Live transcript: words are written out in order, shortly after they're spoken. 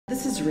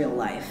This is real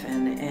life,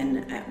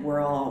 and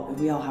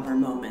we all have our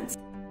moments.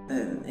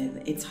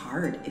 It's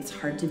hard. It's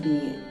hard to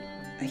be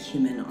a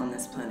human on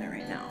this planet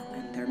right now,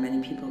 and there are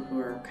many people who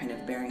are kind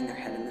of burying their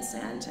head in the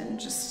sand and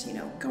just,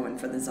 going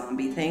for the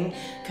zombie thing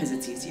because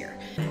it's easier.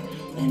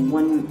 And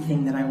one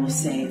thing that I will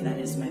say that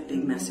is my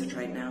big message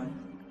right now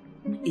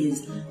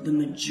is the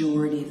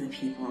majority of the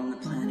people on the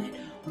planet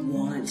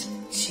want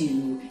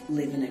to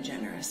live in a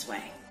generous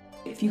way.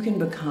 If you can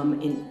become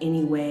in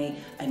any way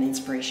an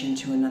inspiration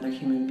to another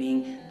human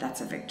being, that's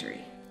a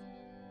victory.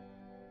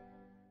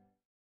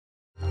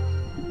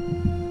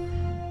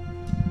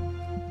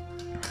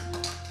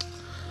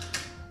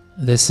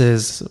 This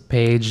is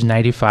page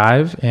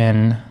 95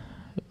 in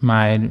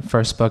my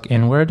first book,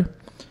 Inward,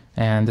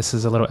 and this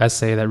is a little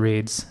essay that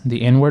reads,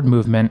 "The inward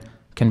movement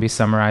can be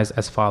summarized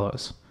as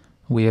follows.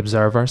 We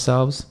observe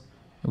ourselves,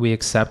 we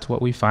accept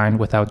what we find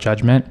without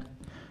judgment,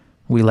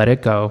 we let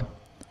it go,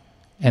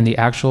 and the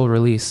actual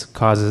release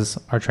causes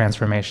our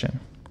transformation.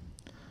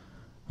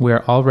 We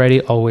are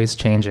already always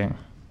changing,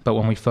 but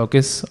when we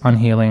focus on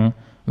healing,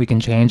 we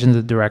can change in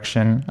the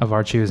direction of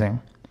our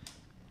choosing.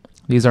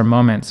 These are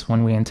moments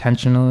when we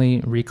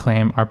intentionally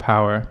reclaim our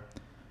power.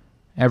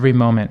 Every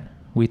moment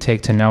we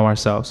take to know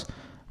ourselves,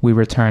 we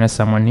return as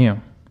someone new.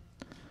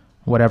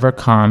 Whatever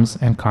calms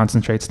and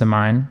concentrates the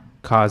mind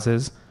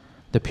causes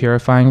the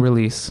purifying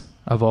release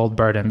of old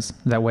burdens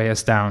that weigh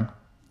us down.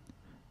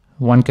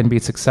 One can be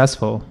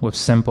successful with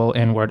simple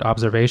inward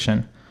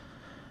observation,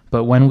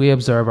 but when we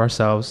observe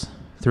ourselves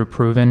through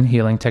proven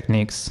healing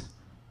techniques,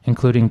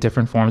 including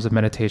different forms of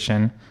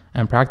meditation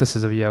and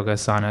practices of yoga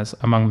asanas,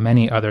 among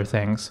many other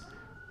things,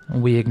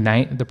 we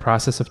ignite the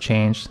process of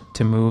change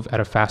to move at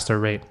a faster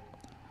rate.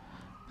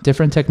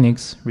 Different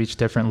techniques reach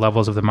different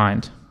levels of the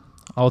mind.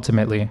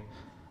 Ultimately,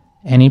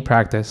 any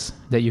practice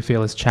that you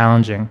feel is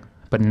challenging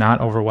but not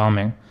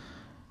overwhelming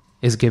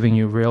is giving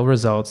you real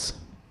results,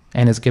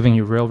 and is giving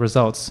you real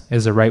results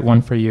is the right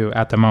one for you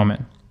at the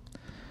moment.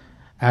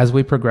 As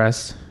we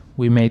progress,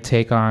 we may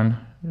take on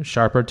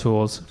sharper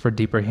tools for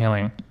deeper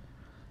healing.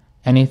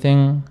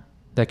 Anything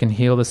that can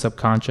heal the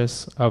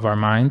subconscious of our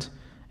mind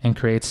and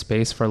create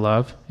space for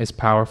love is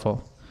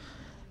powerful,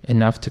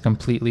 enough to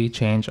completely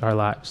change our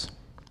lives.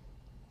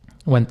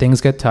 When things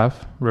get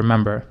tough,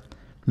 remember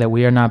that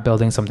we are not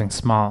building something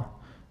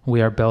small.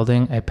 We are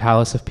building a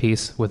palace of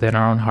peace within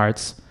our own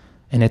hearts,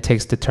 and it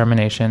takes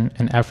determination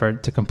and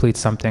effort to complete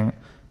something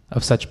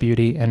of such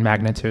beauty and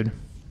magnitude."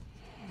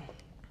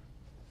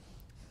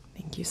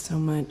 Thank you so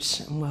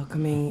much. I'm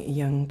welcoming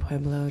young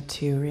Pueblo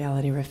to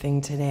Reality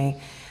Riffing today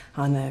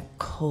on a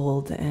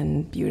cold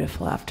and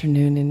beautiful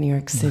afternoon in New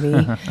York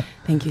City.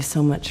 Thank you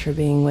so much for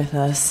being with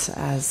us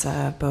as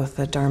both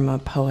a Dharma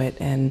poet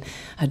and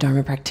a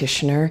Dharma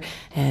practitioner.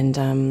 And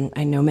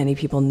I know many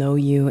people know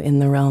you in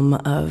the realm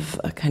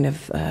of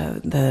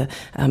the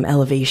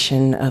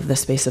elevation of the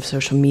space of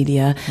social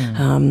media,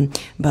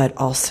 but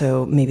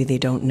also maybe they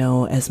don't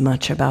know as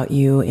much about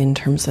you in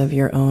terms of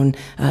your own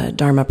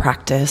Dharma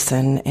practice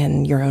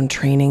and your own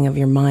training of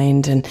your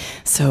mind. And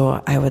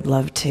so I would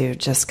love to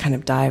just kind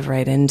of dive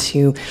right into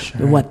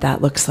what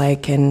that looks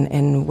like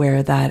and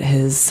where that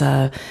has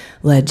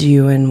led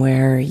you and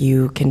where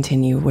you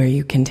continue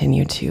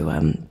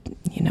to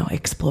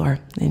explore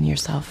in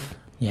yourself.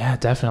 Yeah,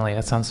 definitely.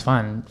 That sounds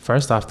fun.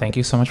 First off, thank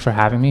you so much for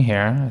having me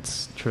here.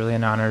 It's truly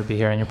an honor to be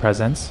here in your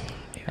presence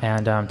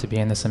and to be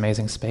in this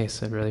amazing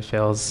space. It really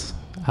feels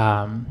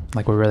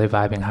like we're really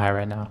vibing high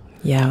right now.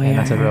 Yeah, we are. And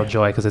that's a real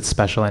joy because it's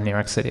special in New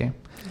York City.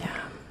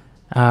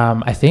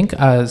 I think,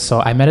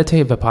 so I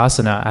meditate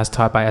Vipassana as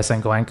taught by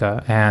S.N.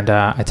 Goenka, and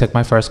I took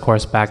my first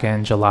course back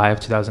in July of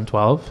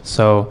 2012.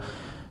 So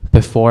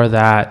before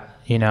that,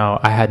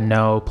 I had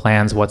no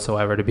plans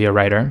whatsoever to be a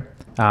writer.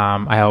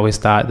 I always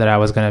thought that I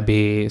was going to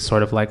be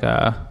sort of like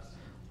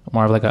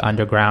more of like an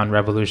underground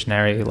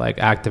revolutionary, like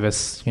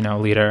activist,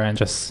 leader, and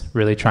just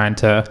really trying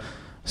to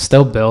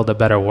still build a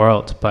better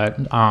world, but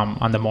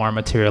on the more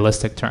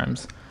materialistic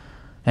terms.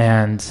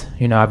 And,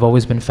 I've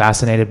always been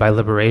fascinated by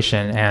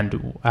liberation.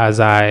 And as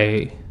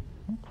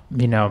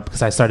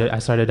because I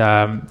started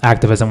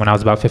activism when I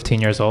was about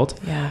 15 years old.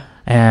 Yeah.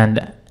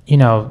 And,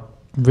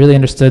 really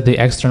understood the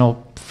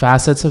external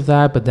facets of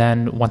that. But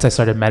then once I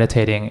started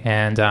meditating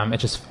and it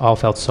just all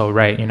felt so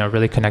right,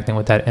 really connecting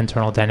with that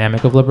internal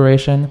dynamic of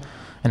liberation.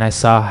 And I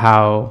saw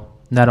how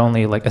not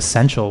only like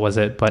essential was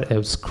it, but it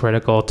was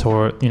critical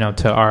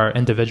to our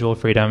individual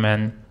freedom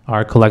and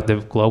our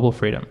collective global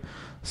freedom.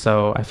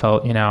 So I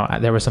felt,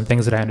 there were some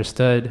things that I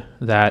understood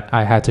that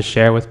I had to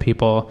share with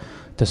people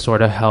to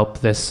sort of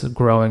help this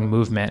growing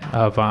movement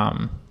of,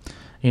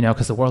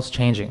 because the world's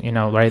changing,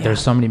 right? Yeah.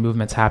 There's so many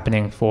movements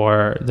happening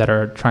that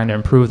are trying to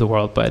improve the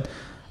world, but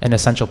an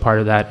essential part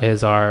of that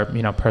is our,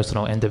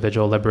 personal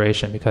individual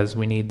liberation, because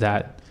we need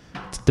that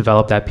to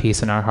develop that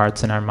peace in our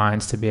hearts and our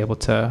minds to be able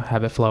to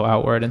have it flow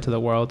outward into the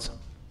world.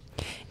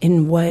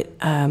 In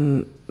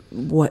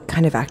what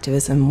kind of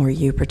activism were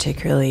you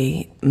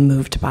particularly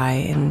moved by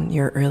in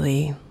your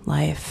early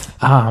life?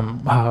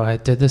 I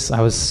did this.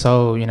 I was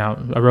so,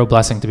 a real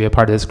blessing to be a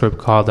part of this group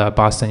called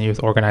Boston Youth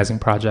Organizing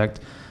Project.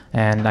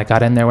 And I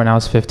got in there when I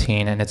was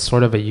 15, and it's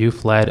sort of a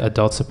youth-led,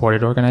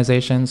 adult-supported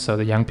organization. So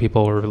the young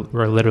people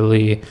were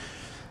literally,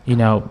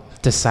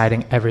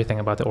 deciding everything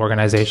about the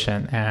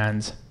organization,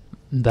 and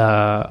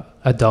the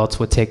adults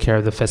would take care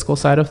of the fiscal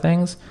side of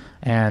things.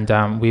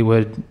 And we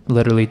would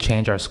literally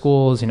change our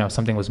schools. If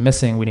something was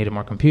missing, we needed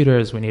more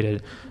computers. We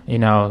needed,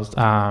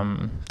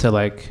 to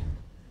like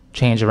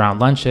change around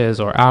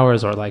lunches or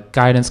hours, or like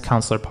guidance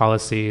counselor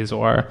policies,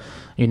 or,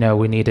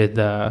 we needed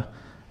the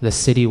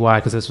citywide,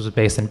 because this was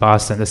based in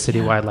Boston, the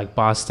citywide, like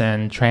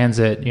Boston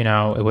Transit,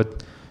 it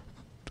would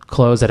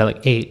close at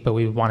like 8, but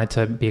we wanted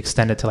to be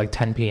extended to like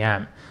 10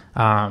 p.m.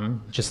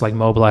 Just like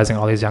mobilizing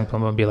all these young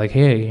people and be like,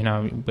 hey,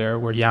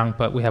 we're young,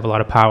 but we have a lot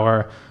of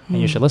power,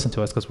 and you should listen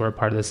to us because we're a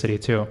part of the city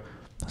too.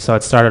 So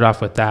it started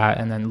off with that,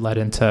 and then led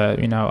into,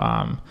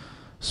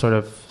 sort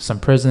of some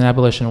prison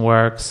abolition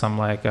work, some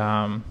like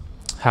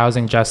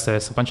housing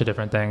justice, a bunch of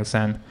different things.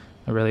 And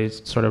I really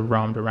sort of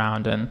roamed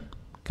around and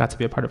got to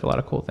be a part of a lot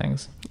of cool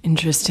things.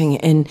 Interesting.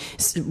 And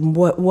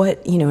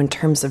what in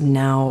terms of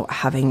now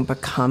having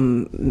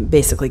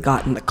basically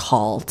gotten the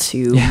call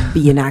to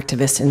be an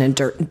activist in a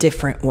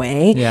different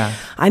way,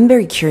 I'm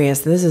very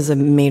curious. This is a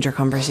major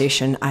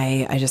conversation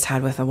I just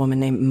had with a woman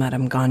named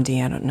Madame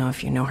Gandhi. I don't know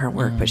if you know her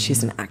work, but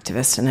she's an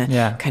activist in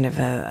a kind of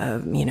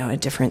a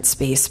different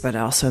space, but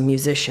also a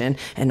musician,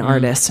 an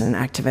artist, and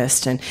an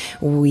activist. And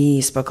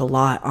we spoke a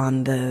lot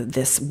on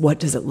this, what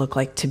does it look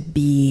like to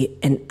be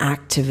an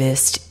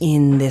activist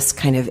in this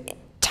kind of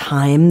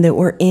time that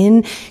we're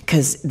in,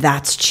 because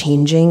that's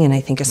changing. And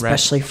I think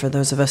especially for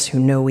those of us who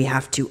know we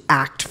have to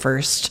act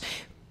first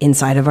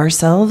inside of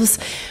ourselves,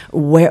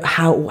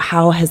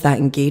 how has that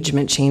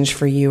engagement changed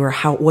for you, or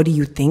what do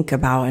you think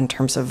about in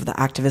terms of the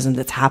activism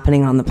that's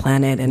happening on the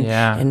planet?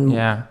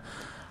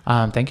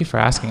 Thank you for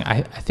asking.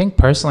 I think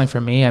personally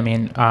for me,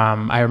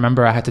 I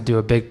remember I had to do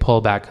a big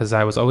pullback because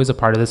I was always a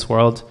part of this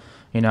world.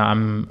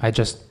 I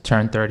just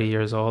turned 30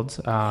 years old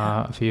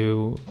a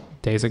few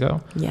days ago.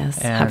 Yes.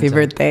 And happy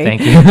birthday.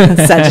 Thank you.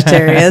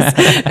 Sagittarius.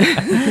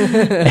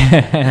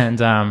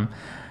 And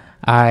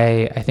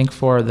I think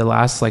for the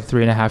last like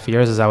 3.5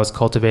 years, as I was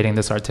cultivating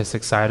this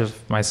artistic side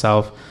of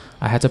myself,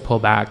 I had to pull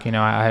back.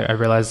 I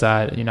realized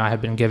that, I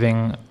had been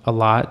giving a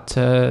lot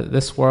to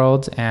this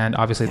world, and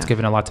obviously it's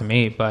given a lot to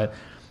me, but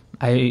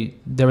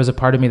there was a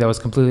part of me that was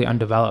completely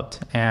undeveloped,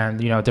 and,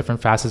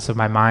 different facets of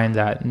my mind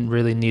that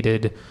really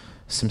needed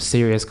some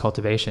serious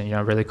cultivation,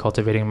 really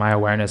cultivating my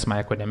awareness, my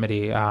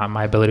equanimity,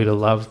 my ability to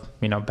love,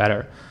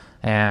 better.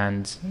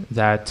 And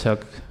that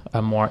took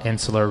a more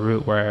insular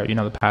route where,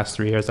 the past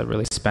 3 years I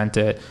really spent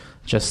it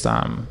just,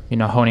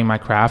 honing my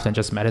craft and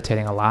just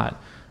meditating a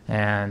lot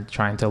and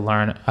trying to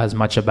learn as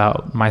much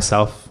about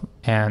myself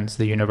and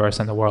the universe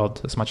and the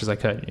world as much as I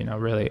could,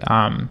 really.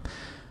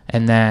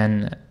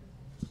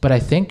 But I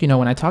think,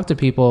 when I talk to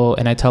people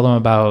and I tell them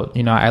about,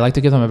 I like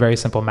to give them a very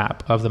simple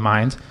map of the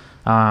mind.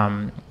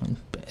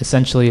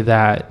 Essentially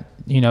that,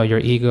 your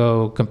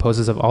ego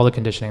composes of all the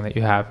conditioning that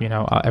you have,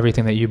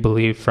 everything that you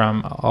believe,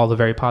 from all the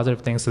very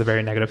positive things to the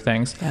very negative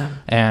things.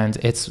 And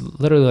it's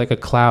literally like a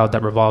cloud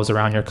that revolves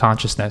around your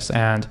consciousness.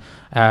 And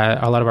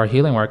a lot of our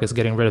healing work is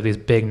getting rid of these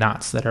big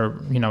knots that are,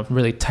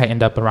 really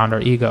tightened up around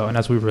our ego. And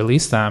as we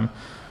release them,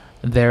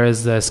 there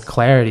is this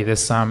clarity,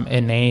 this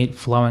innate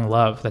flowing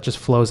love that just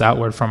flows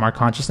outward from our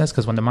consciousness,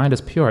 because when the mind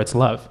is pure, it's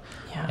love.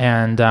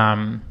 And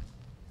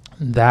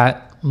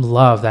that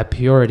love, that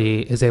purity,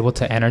 is able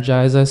to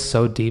energize us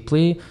so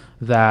deeply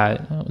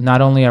that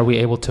not only are we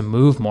able to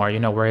move more,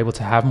 we're able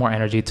to have more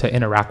energy to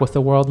interact with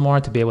the world more,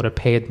 to be able to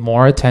pay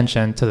more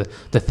attention to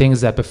the things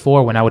that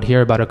before, when I would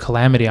hear about a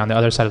calamity on the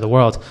other side of the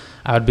world,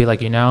 I would be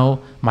like,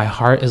 my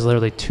heart is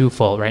literally too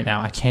full right now.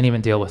 I can't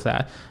even deal with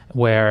that.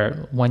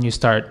 Where when you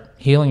start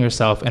healing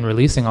yourself and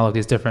releasing all of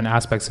these different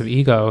aspects of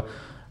ego,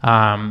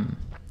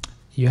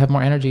 you have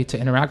more energy to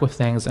interact with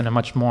things in a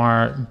much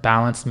more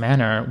balanced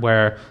manner,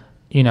 where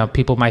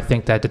people might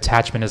think that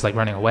detachment is like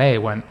running away,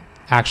 when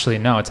actually,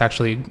 no, it's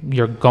actually,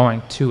 you're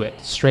going to it,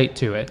 straight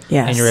to it.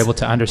 And you're able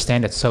to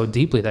understand it so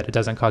deeply that it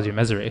doesn't cause you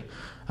misery.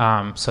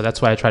 So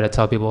that's why I try to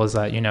tell people is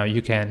that,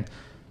 you can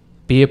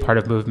be a part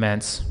of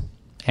movements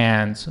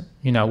and,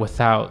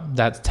 without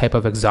that type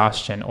of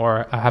exhaustion,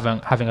 or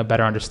having a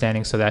better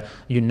understanding, so that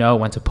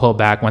when to pull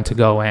back, when to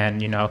go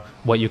in,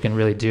 what you can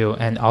really do.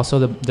 And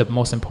also the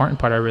most important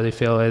part I really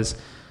feel is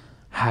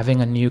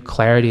having a new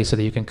clarity, so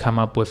that you can come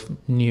up with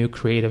new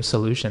creative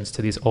solutions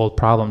to these old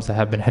problems that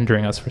have been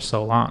hindering us for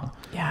so long.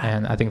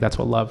 And I think that's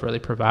what love really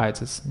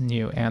provides, is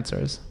new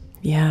answers.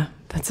 Yeah,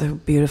 that's a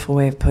beautiful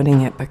way of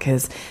putting it,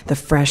 because the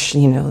fresh,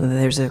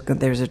 there's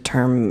a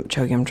term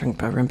Chogyam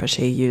Trungpa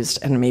Rinpoche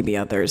used, and maybe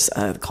others,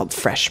 called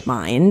fresh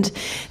mind,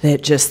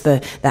 that just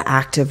the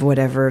act of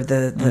whatever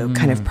the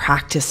kind of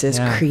practices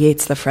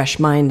creates the fresh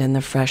mind and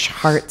the fresh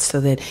heart, so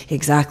that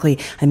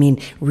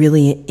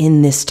really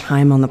in this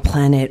time on the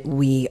planet,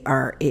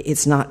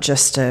 it's not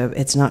just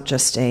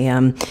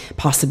a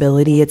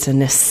possibility, it's a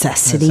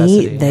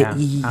necessity that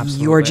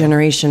your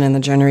generation and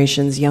the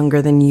generations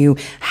younger than you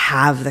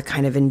have the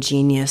kind of ingenious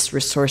spontaneous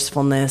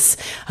resourcefulness,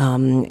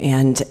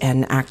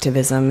 and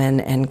activism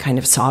and kind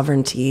of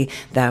sovereignty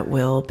that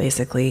will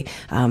basically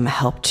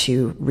help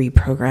to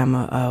reprogram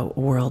a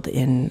world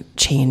in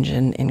change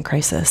and in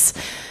crisis.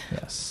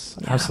 Yes,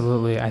 yeah.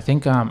 Absolutely. I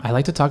think I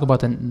like to talk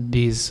about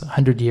these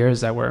 100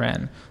 years that we're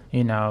in,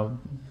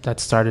 that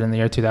started in the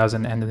year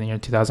 2000, ended in the year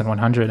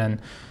 2100. And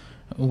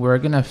we're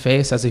going to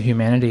face as a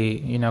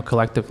humanity,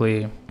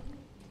 collectively,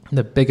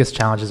 the biggest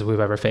challenges we've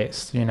ever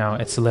faced.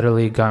 It's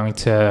literally going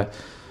to,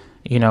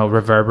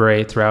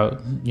 reverberate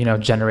throughout,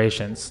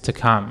 generations to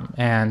come.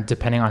 And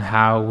depending on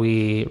how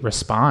we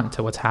respond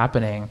to what's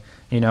happening,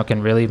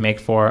 can really make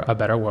for a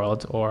better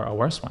world or a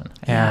worse one.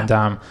 Yeah.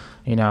 And,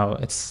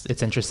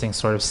 it's interesting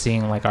sort of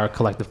seeing like our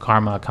collective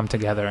karma come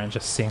together and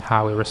just seeing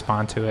how we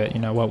respond to it,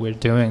 what we're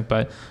doing.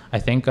 But I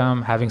think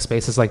having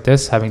spaces like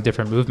this, having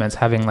different movements,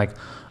 having like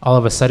all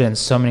of a sudden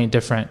so many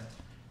different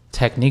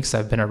techniques that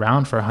have been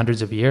around for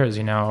hundreds of years,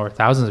 or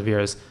thousands of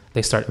years,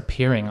 they start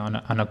appearing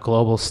on a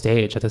global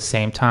stage at the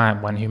same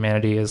time when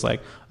humanity is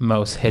like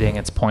most hitting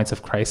its points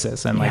of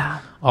crisis. And like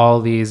all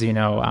these, we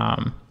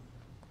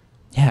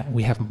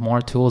have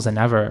more tools than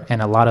ever, and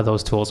a lot of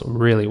those tools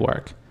really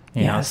work.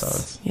 So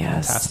it's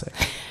fantastic.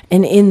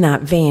 And in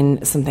that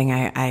vein, something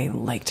I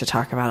like to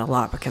talk about a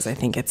lot, because I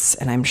think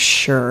and I'm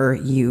sure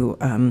you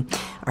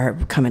are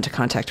come into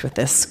contact with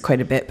this quite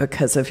a bit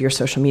because of your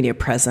social media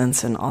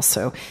presence and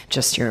also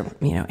just your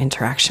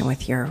interaction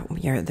with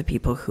the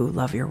people who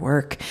love your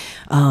work.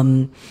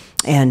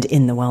 And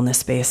in the wellness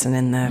space and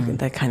in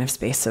the kind of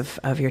space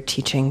of your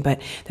teaching.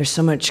 But there's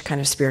so much kind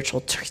of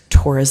spiritual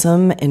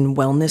tourism and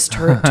wellness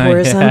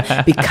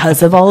tourism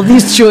because of all of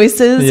these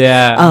choices.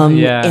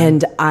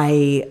 And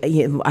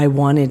I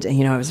wanted,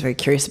 I was very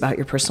curious about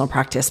your personal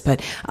practice,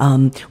 but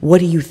what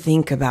do you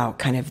think about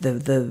kind of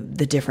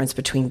the difference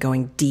between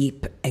going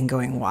deep and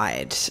going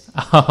wide?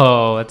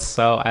 Oh, that's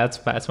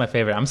my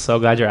favorite. I'm so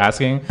glad you're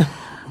asking.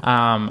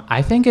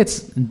 I think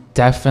it's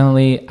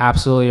definitely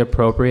absolutely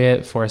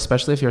appropriate for,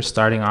 especially if you're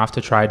starting off,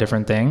 to try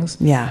different things.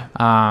 Yeah.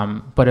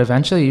 But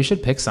eventually you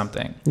should pick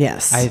something.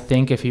 Yes. I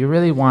think if you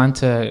really want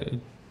to,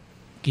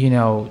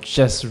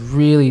 just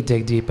really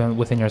dig deep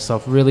within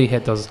yourself, really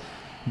hit those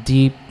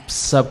deep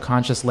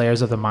subconscious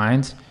layers of the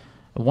mind,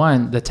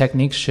 one, the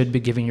techniques should be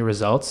giving you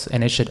results,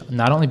 and it should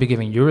not only be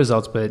giving you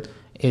results, but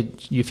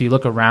if you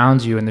look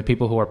around you and the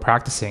people who are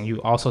practicing, you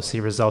also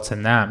see results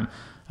in them.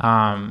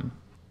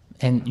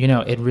 And,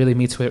 it really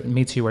meets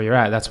you where you're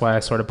at. That's why I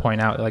sort of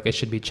point out, like, it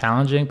should be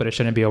challenging, but it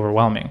shouldn't be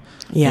overwhelming.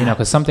 Yeah.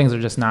 Because some things are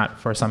just not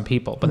for some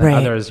people. But then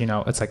others,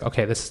 it's like,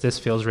 okay, this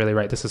feels really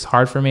right. This is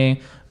hard for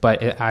me,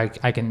 but I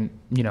can,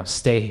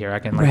 stay here. I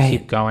can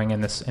keep going in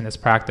this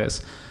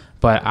practice.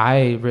 But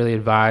I really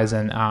advise,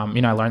 and,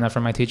 I learned that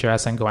from my teacher,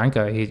 Asen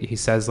Goenka. He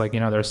says, like,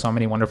 there's so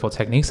many wonderful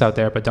techniques out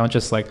there, but don't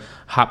just, like,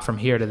 hop from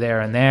here to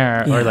there and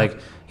there. Yeah. Or, like,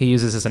 he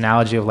uses this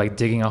analogy of, like,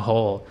 digging a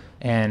hole.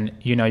 And,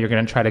 you're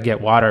going to try to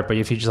get water, but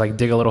if you just like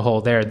dig a little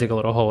hole there,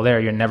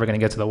 you're never going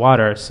to get to the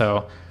water.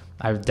 So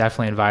I've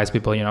definitely advised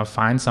people,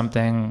 find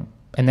something.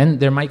 And then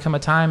there might come a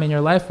time in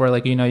your life where,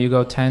 like, you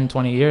go 10,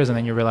 20 years and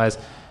then you realize,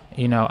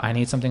 I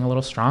need something a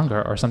little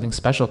stronger, or something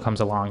special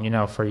comes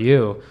along, for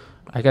you.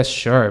 I guess,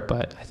 sure.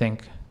 But I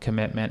think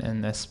commitment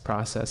in this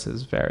process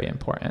is very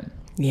important.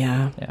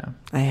 Yeah.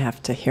 I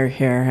have to I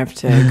have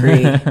to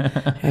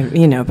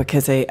agree,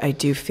 because I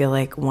do feel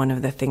like one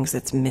of the things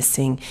that's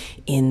missing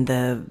in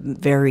the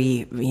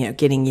very,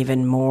 getting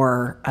even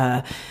more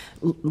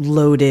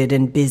loaded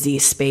and busy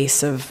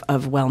space of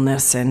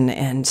wellness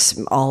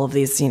and all of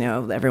these,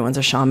 everyone's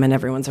a shaman,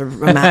 everyone's a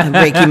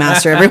Reiki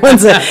master,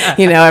 everyone's a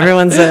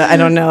I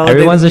don't know.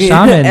 Everyone's a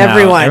shaman now.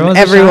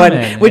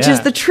 Everyone, which is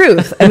the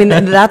truth. I mean,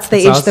 that's the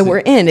age that we're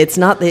in. It's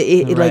not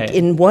like,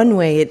 in one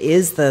way, it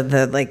is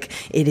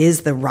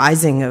the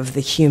rising of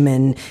the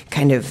human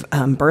kind of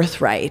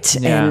birthright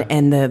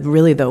and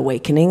the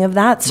awakening of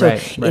that. So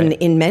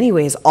in many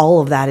ways,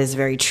 all of that is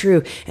very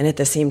true. And at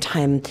the same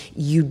time,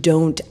 you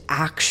don't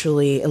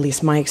actually, at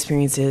least my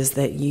experience is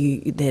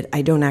that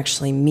I don't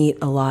actually meet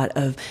a lot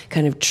of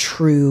kind of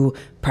true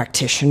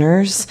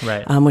practitioners,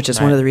 which is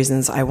one of the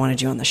reasons I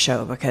wanted you on the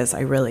show, because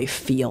I really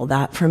feel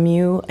that from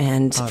you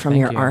and from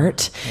your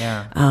art.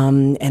 Yeah.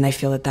 And I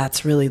feel that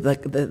that's really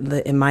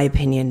the in my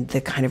opinion,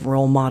 the kind of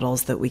role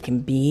models that we can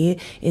be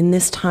in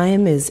this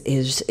time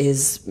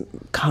is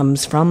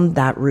comes from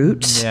that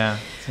root. Yeah.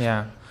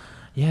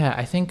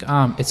 I think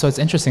it's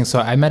interesting. So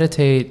I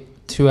meditate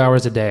 2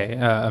 hours a day,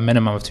 a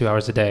minimum of 2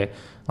 hours a day,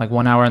 like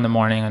 1 hour in the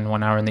morning and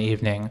 1 hour in the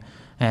evening.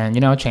 And,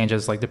 it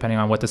changes like depending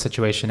on what the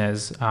situation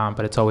is, but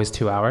it's always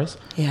 2 hours.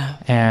 Yeah.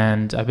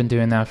 And I've been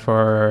doing that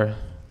for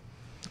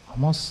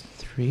almost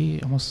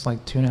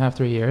like 2.5,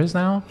 3 years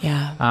now.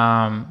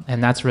 Yeah.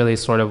 And that's really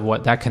sort of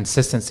what that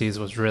consistency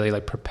was really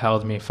like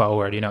propelled me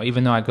forward.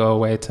 Even though I go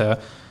away to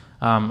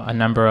a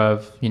number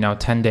of,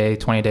 10-day,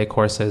 20-day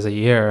courses a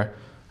year,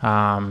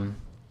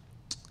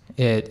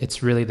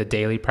 it's really the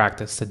daily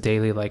practice, the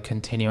daily like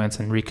continuance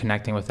and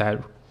reconnecting with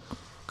that,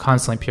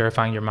 constantly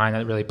purifying your mind,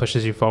 that really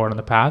pushes you forward on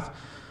the path.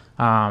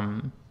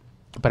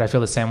 but I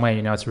feel the same way.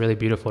 It's really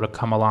beautiful to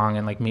come along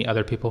and like meet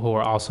other people who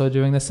are also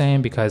doing the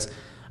same, because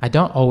I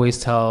don't always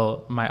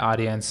tell my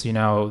audience,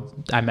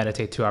 I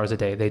meditate 2 hours a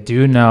day. They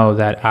do know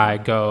that I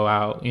go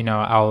out,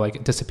 I'll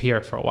like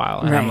disappear for a while,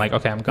 and I'm like,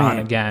 okay, I'm gone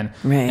again.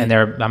 And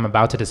I'm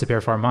about to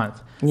disappear for a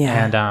month.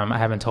 And I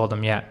haven't told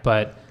them yet,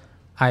 but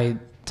I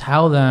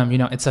tell them,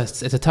 it's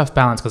a tough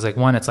balance, because like,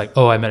 one, it's like,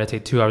 oh, I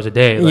meditate 2 hours a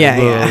day,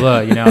 like, blah,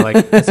 blah, blah, like,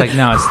 it's like,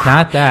 no, it's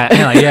not that.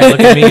 And like, yeah, look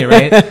at me,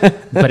 right?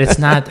 But it's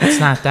not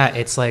that.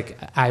 It's like,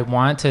 I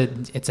want to,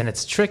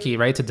 it's tricky,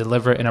 right, to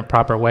deliver it in a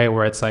proper way,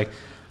 where it's like,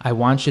 I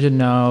want you to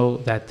know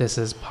that this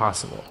is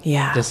possible.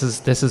 Yeah. This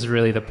is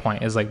really the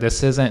point, is like,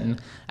 this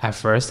isn't, at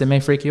first it may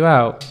freak you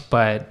out,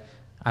 but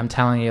I'm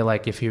telling you,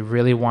 like, if you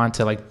really want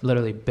to, like,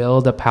 literally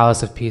build a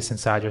palace of peace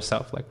inside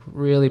yourself, like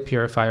really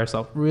purify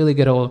yourself, really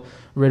get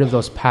rid of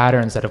those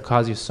patterns that have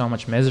caused you so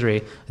much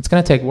misery, it's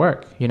going to take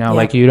work,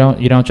 like you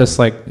don't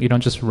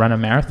just run a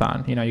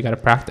marathon, you got to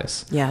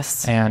practice.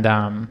 Yes. And,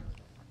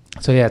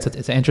 so yeah,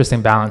 it's an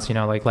interesting balance,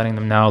 like letting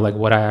them know like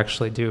what I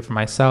actually do for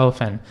myself,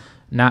 and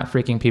not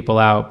freaking people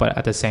out, but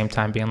at the same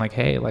time being like,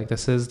 hey, like,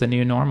 this is the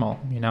new normal,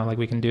 like,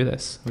 we can do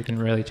this. We can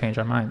really change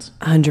our minds.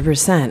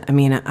 100%. I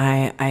mean,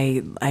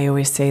 I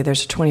always say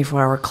there's a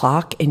 24-hour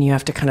clock, and you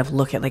have to kind of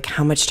look at like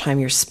how much time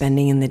you're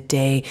spending in the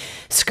day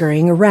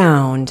scurrying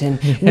around and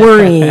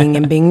worrying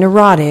and being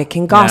neurotic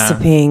and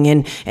gossiping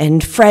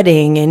and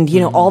fretting and,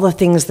 all the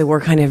things that we're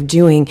kind of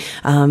doing.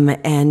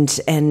 And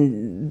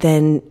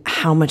then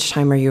how much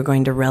time are you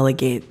going to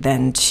relegate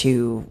then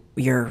to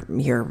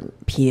your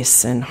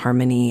peace and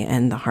harmony,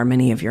 and the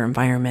harmony of your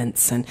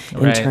environments, and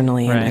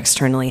internally and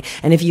externally.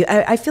 And if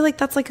I feel like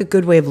that's like a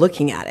good way of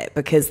looking at it,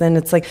 because then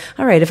it's like,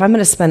 all right, if I'm going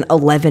to spend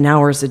 11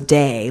 hours a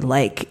day,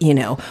 like,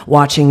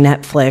 watching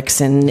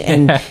Netflix and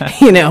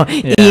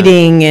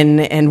eating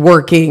and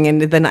working,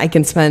 and then I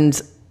can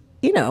spend,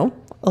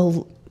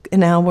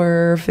 an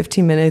hour,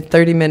 15 minutes,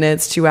 30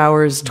 minutes, 2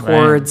 hours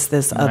towards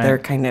this other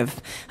kind of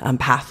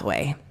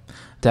pathway.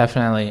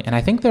 Definitely. And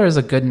I think there is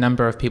a good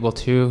number of people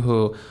too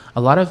who, a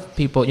lot of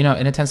people,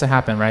 and it tends to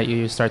happen, right?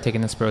 You start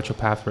taking the spiritual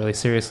path really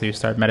seriously, you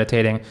start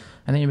meditating,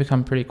 and then you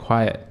become pretty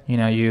quiet. You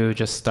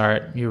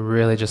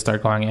really just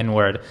start going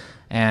inward.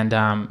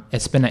 And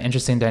it's been an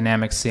interesting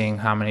dynamic seeing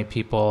how many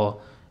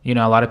people, a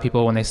lot of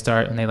people, when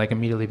they like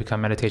immediately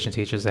become meditation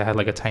teachers, they had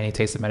like a tiny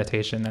taste of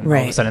meditation, and all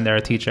of a sudden they're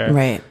a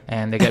teacher,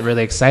 and they get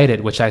really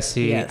excited, which I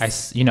see,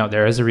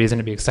 there is a reason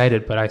to be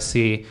excited, but I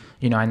see,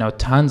 I know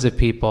tons of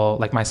people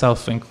like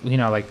myself, and,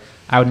 like,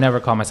 I would never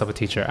call myself a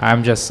teacher.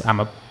 I'm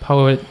a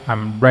poet.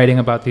 I'm writing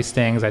about these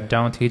things. I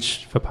don't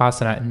teach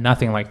Vipassana,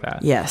 nothing like that.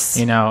 Yes.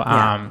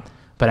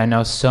 But I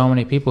know so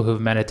many people who've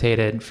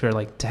meditated for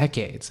like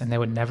decades, and they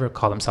would never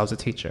call themselves a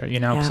teacher,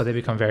 so they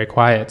become very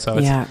quiet. So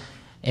it's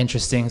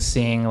interesting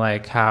seeing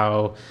like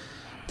how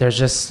there's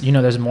just,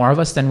 there's more of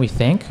us than we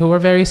think who are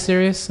very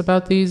serious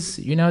about these,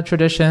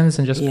 traditions,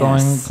 and just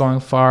going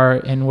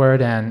far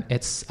inward. And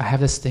I have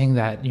this thing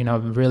that,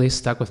 really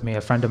stuck with me.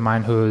 A friend of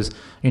mine who's,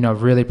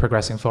 really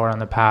progressing forward on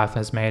the path,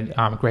 has made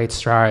great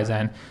strides.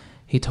 And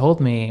he told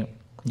me,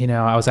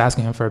 I was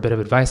asking him for a bit of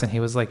advice, and he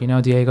was like,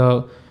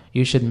 Diego,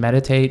 you should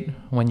meditate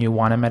when you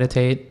want to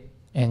meditate,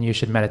 and you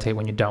should meditate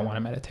when you don't want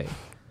to meditate.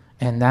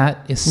 And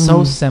that is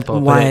so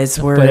simple.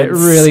 Wise words. But it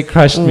really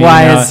crushed me.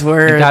 Wise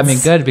words. It got me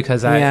good,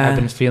 because I've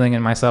been feeling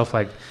in myself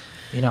like,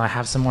 I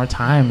have some more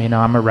time.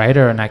 I'm a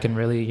writer, and I can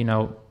really,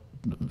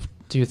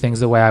 do things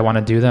the way I want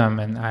to do them.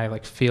 And I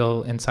like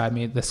feel inside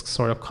me this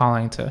sort of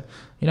calling to,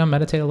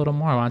 meditate a little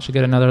more. Why don't you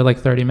get another like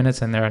 30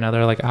 minutes in there,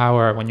 another like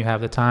hour when you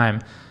have the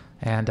time.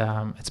 And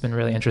it's been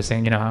really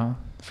interesting,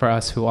 for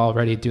us who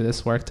already do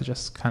this work, to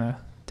just kind of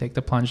take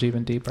the plunge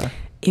even deeper.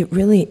 It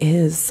really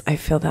is. I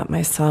feel that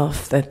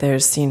myself, that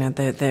there's,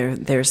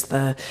 there's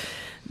the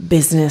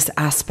business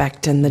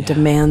aspect and the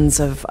demands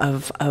of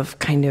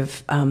kind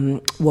of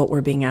what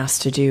we're being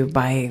asked to do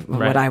by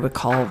what I would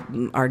call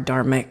our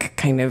dharmic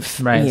kind of,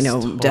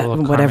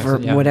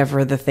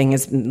 whatever the thing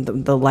is,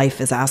 the life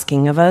is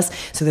asking of us.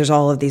 So there's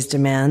all of these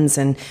demands,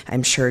 and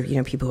I'm sure,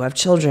 people who have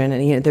children,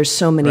 and, there's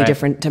so many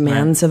different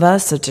demands of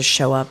us, so to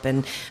show up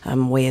in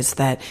ways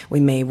that we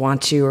may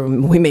want to, or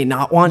we may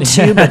not want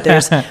to, but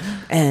there's,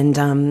 and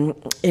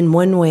in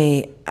one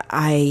way,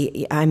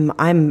 I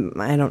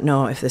don't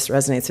know if this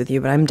resonates with you,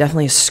 but I'm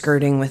definitely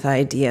skirting with the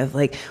idea of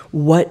like,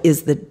 what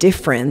is the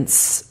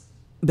difference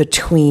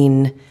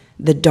between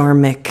the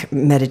dharmic,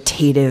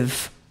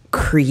 meditative,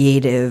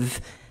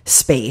 creative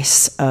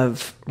space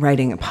of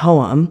writing a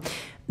poem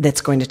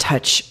that's going to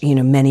touch,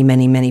 many,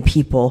 many, many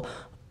people,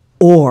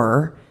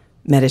 or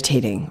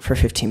meditating for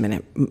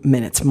 15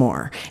 minutes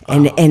more,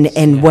 and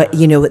what,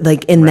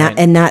 like in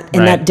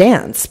that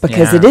dance,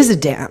 because it is a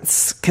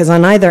dance, because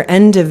on either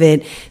end of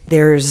it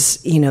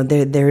there's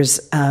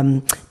there's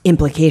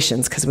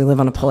implications, because we live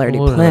on a polarity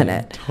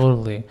planet.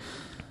 Totally.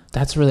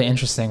 That's really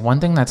interesting. One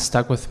thing that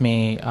stuck with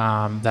me,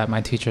 that my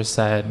teacher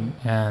said,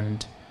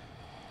 and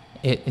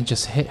it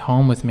just hit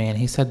home with me, and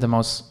he said the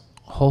most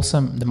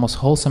wholesome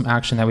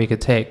action that we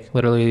could take,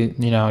 literally,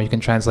 you can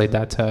translate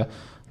that to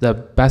the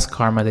best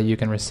karma that you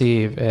can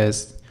receive,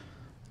 is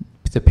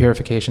the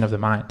purification of the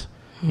mind.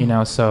 You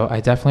know, so I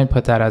definitely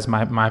put that as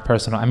my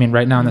personal, I mean,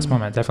 right now in this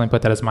moment, I definitely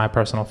put that as my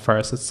personal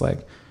first. It's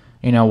like,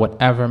 you know,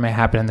 whatever may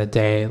happen in the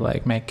day,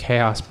 like may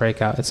chaos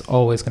break out, it's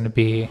always going to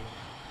be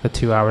the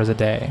 2 hours a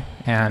day.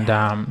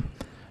 And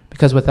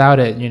because without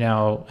it, you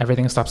know,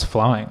 everything stops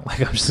flowing.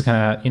 Like I'm just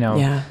gonna, you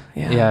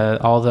know,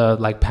 all the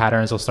like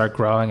patterns will start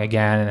growing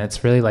again. And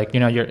it's really like, you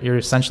know, you're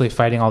essentially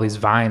fighting all these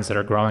vines that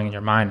are growing in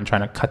your mind and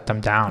trying to cut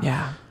them down.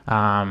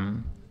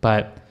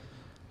 But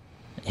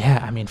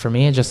yeah, I mean, for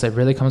me, it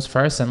really comes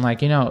first. And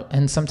like, you know,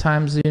 and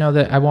sometimes, you know,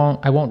 that I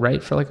won't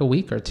write for like a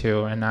week or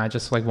two, and I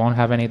just like won't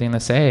have anything to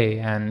say.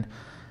 And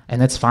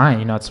it's fine.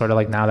 You know, it's sort of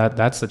like, now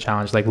that's the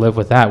challenge, like live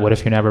with that. What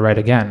if you never write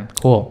again?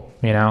 Cool.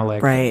 You know,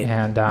 like,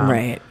 and,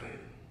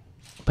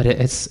 but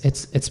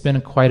it's been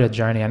quite a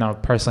journey. I know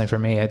personally for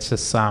me, it's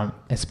just,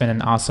 it's been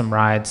an awesome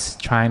ride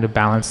trying to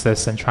balance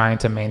this and trying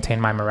to maintain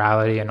my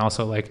morality, and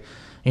also like,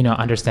 you know,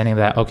 understanding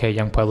that, okay,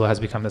 Young Pueblo has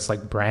become this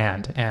like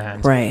brand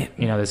and,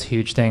 you know, this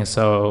huge thing.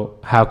 So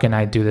how can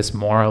I do this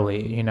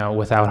morally, you know,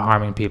 without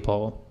harming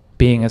people,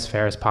 being as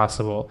fair as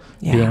possible,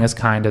 being as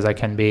kind as I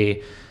can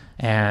be,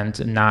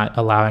 and not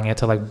allowing it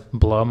to like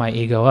blow my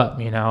ego up,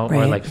 you know,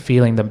 or like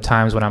feeling the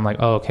times when I'm like,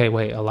 oh, okay,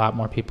 wait, a lot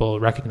more people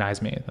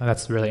recognize me.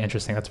 That's really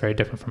interesting. That's very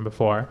different from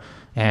before.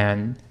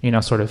 And, you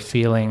know, sort of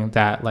feeling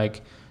that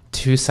like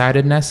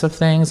two-sidedness of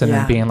things, and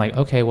then being like,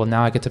 okay, well,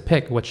 now I get to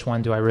pick which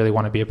one do I really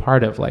want to be a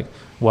part of. Like,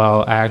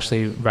 well, I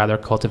actually rather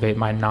cultivate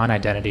my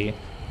non-identity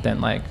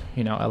than like,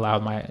 you know, allow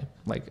my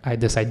like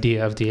this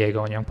idea of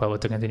Diego and Young Pueblo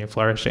to continue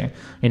flourishing,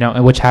 you know,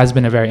 and which has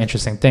been a very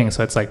interesting thing.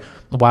 So it's like,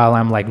 while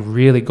I'm like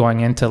really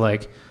going into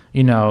like,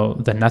 you know,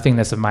 the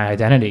nothingness of my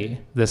identity,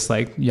 this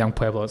like Young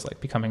Pueblo is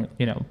like becoming,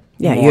 you know,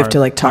 you have to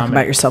like talk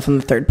about yourself in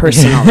the third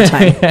person all the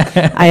time.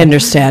 I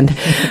understand.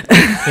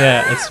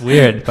 It's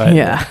weird,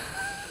 but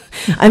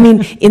I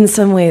mean, in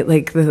some way,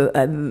 like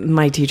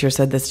my teacher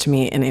said this to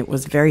me, and it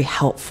was very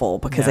helpful,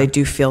 because I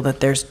do feel that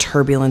there's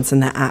turbulence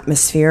in the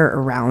atmosphere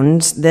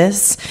around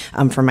this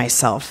for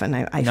myself, and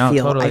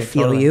I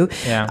feel you.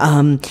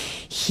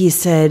 He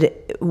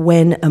said,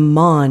 when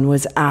Iman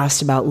was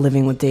asked about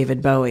living with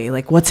David Bowie,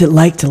 like, what's it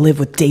like to live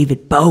with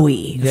David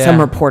Bowie? Some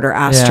reporter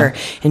asked her,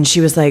 and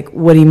she was like,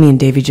 what do you mean,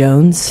 Davy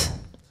Jones?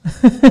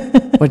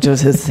 Which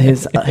was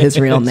his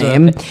real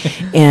name.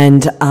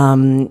 And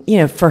you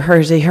know, for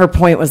her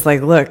point was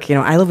like, look, you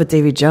know, I live with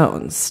Davy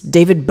Jones.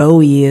 David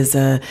Bowie is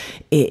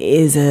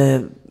it's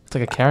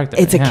like a character.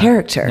 It's a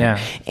character.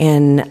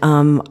 And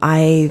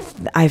I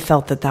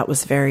felt that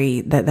was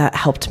that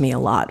helped me a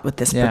lot with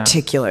this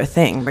particular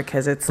thing,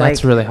 because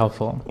that's really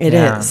helpful. It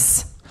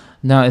is.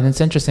 No, and it's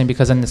interesting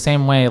because in the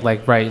same way,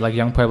 like, like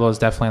Young Pueblo is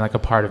definitely like a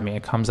part of me.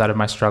 It comes out of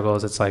my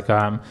struggles. It's like,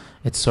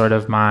 it's sort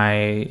of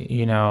my,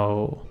 you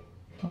know,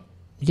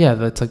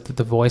 that's like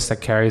the voice that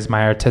carries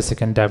my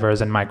artistic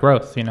endeavors and my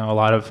growth. You know,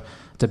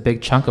 it's a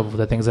big chunk of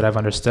the things that I've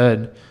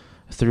understood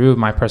through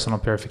my personal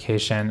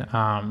purification.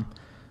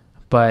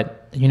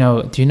 But, you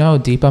know, do you know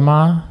Deepa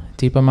Ma?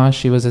 Deepa Ma,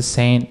 she was a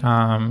saint.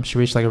 She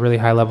reached like a really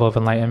high level of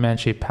enlightenment.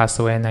 She passed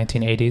away in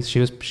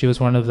 1980s. She was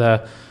one of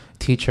the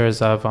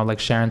teachers of like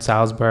Sharon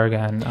Salzberg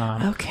and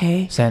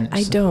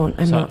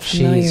I'm not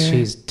familiar.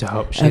 She's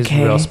dope. She's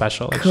real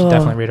special. Like, you should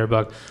definitely read her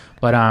book.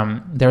 But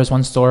there was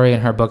one story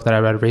in her book that I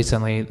read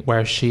recently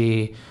where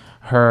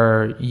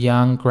her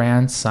young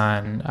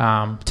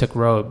grandson took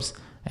robes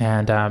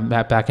and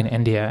back in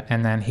India,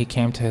 and then he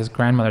came to his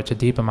grandmother, to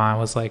Deepa Ma,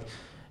 and was like,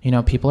 you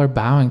know, people are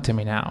bowing to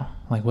me now.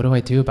 Like, what do I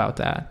do about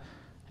that?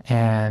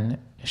 And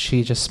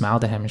she just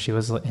smiled at him,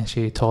 and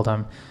she told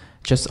him,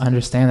 just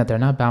understand that they're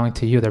not bowing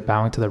to you, they're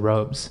bowing to the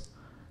robes.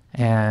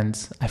 And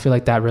I feel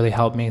like that really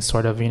helped me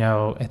sort of, you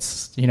know,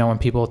 it's, you know, when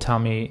people tell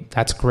me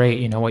that's great,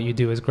 you know, what you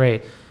do is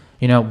great.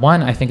 You know,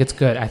 one, I think it's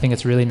good. I think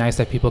it's really nice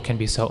that people can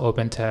be so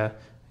open to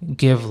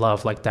give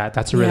love like that.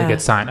 That's a really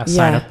good sign,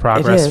 sign of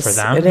progress for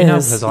them, you know,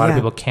 because a lot of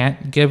people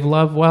can't give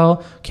love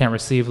well, can't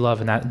receive love,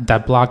 and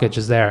that blockage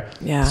is there.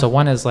 So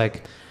one is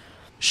like,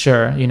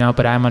 sure, you know,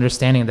 but I'm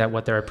understanding that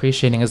what they're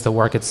appreciating is the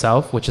work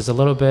itself, which is a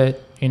little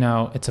bit, you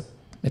know,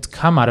 it's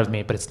come out of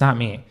me, but it's not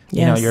me.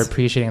 You know, you're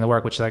appreciating the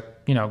work, which is like,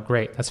 you know,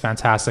 great. That's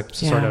fantastic.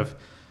 Sort of,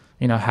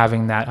 you know,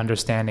 having that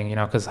understanding, you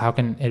know, because how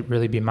can it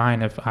really be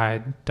mine if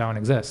I don't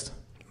exist?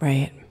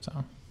 Right.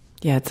 So.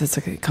 Yeah, it's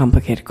a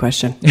complicated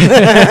question.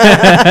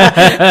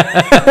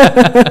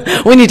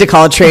 We need to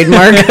call a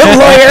trademark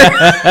lawyer.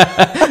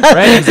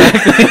 Right,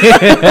 exactly.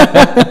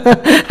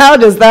 How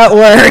does that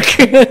work?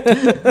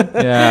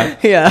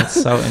 Yeah. It's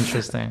so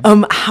interesting.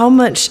 How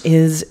much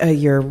is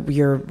your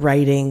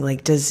writing,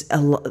 like,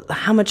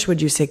 how much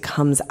would you say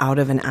comes out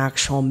of an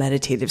actual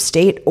meditative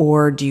state,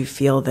 or do you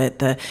feel that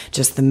the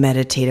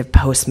meditative,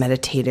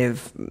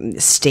 post-meditative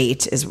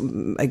state is,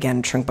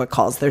 again, Trungpa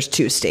calls, there's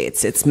two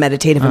states. It's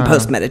meditative and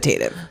post-meditative.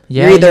 meditative.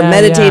 You're either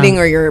meditating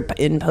or you're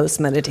in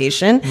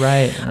post-meditation.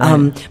 Right.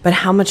 But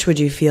how much would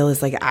you feel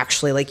is like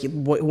actually like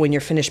when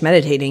you're finished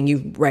meditating,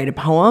 you write a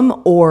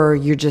poem, or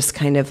you're just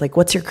kind of like,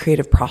 what's your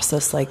creative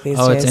process like these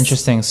days? It's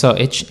interesting. So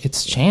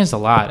it's changed a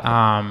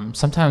lot.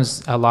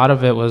 Sometimes a lot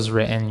of it was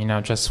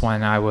written, just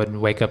when I would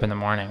wake up in the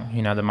morning,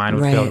 the mind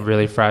would feel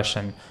really fresh.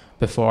 And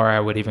before I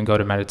would even go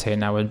to meditate,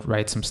 and I would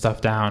write some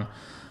stuff down.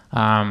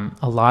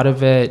 A lot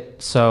of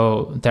it,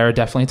 so there are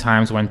definitely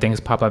times when things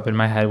pop up in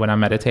my head when I'm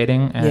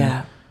meditating,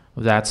 and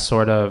that's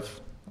sort of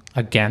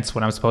against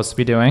what I'm supposed to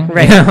be doing.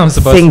 Right. I'm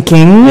supposed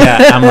thinking.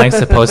 I'm like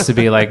supposed to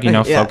be like,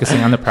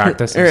 focusing on the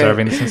practice,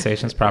 observing the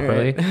sensations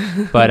properly.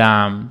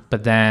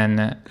 But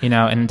then,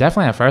 and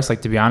definitely at first,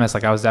 like, to be honest,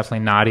 like I was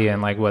definitely naughty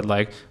and like would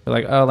like be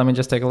like, oh, let me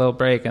just take a little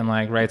break and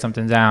like write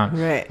something down.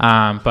 Right.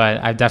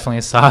 But I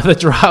definitely saw the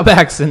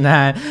drawbacks in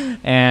that,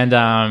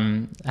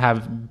 and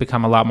have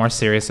become a lot more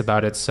serious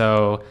about it.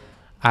 So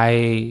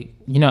I,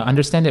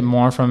 understand it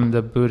more from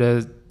the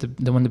Buddha.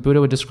 When the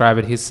Buddha would describe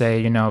it, he'd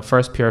say,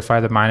 first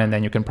purify the mind and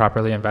then you can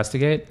properly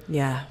investigate.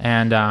 Yeah.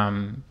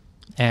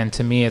 And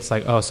to me, it's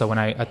like, so when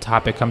a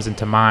topic comes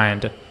into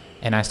mind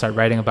and I start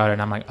writing about it,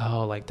 and I'm like,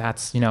 oh, like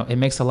that's, it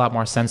makes a lot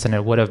more sense than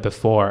it would have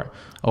before.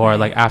 Or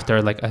like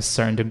after like a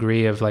certain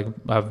degree of like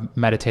of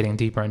meditating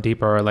deeper and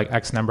deeper, or like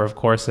X number of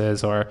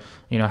courses, or,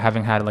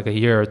 having had like a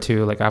year or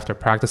two, like after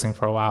practicing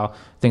for a while,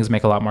 things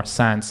make a lot more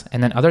sense.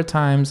 And then other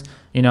times,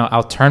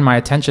 I'll turn my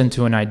attention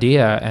to an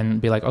idea and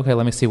be like, okay,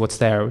 let me see what's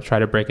there, try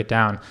to break it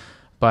down.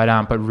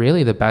 But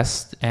really the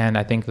best, and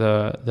I think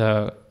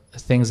the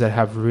things that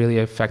have really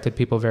affected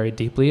people very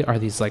deeply are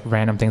these like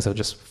random things that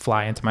just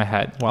fly into my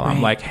head while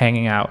I'm like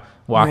hanging out,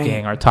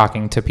 walking or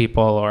talking to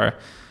people, or,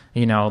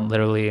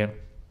 literally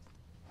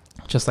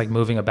just like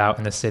moving about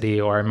in the city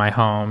or in my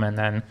home. And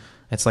then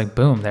it's like,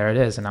 boom, there it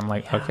is. And I'm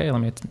like, okay,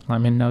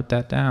 let me note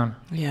that down.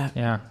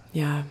 Yeah.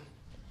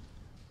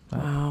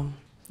 Wow.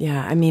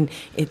 Yeah. I mean,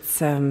 it's,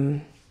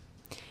 the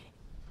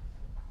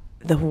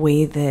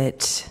way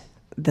that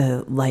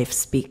the life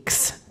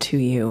speaks to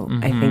you,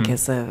 I think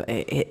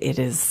it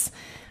is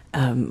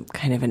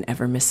kind of an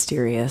ever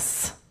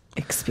mysterious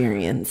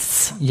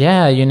experience.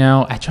 Yeah,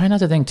 I try not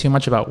to think too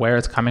much about where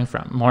it's coming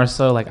from. More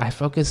so, like I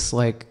focus,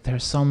 like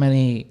there's so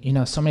many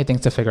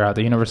things to figure out.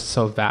 The universe is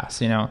so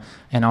vast,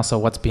 and also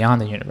what's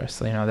beyond the universe.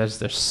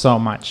 There's so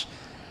much,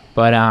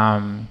 but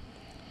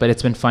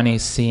it's been funny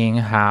seeing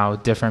how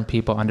different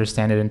people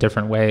understand it in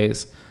different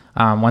ways.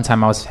 One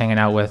time I was hanging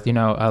out with,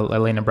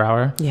 Elena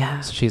Brower.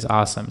 Yeah. So she's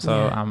awesome.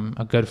 So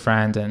a good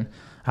friend, and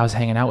I was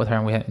hanging out with her,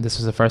 and this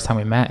was the first time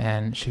we met,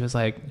 and she was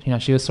like,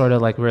 she was sort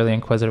of like really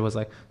inquisitive, was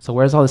like, so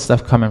where's all this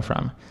stuff coming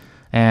from?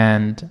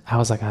 And I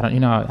was like, I don't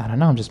know.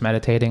 I'm just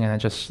meditating, and it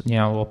just,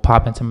 will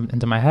pop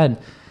into my head.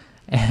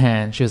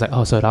 And she was like,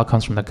 oh, so it all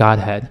comes from the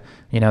Godhead,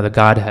 the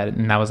Godhead.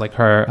 And that was like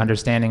her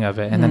understanding of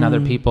it. And then other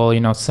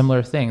people,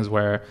 similar things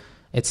where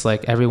it's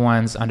like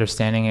everyone's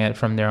understanding it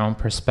from their own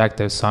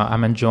perspective. So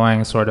I'm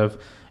enjoying sort of,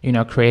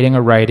 creating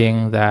a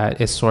writing that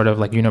is sort of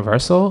like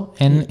universal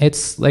in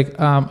its like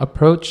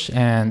approach.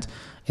 And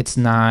it's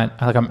not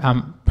like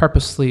I'm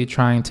purposely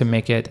trying to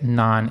make it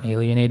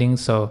non-alienating.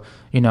 So,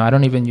 I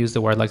don't even use the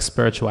word like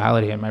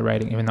spirituality in my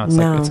writing, even though it's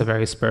like it's a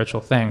very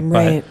spiritual thing.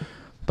 Right.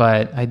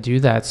 But I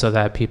do that so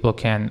that people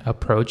can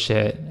approach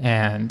it,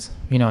 and,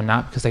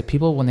 not because like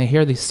people, when they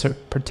hear these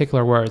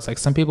particular words, like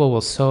some people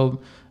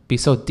will be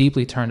so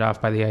deeply turned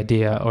off by the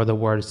idea or the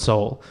word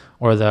soul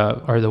or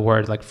the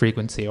word like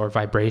frequency or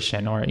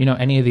vibration or,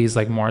 any of these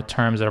like more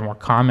terms that are more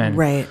common.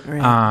 Right.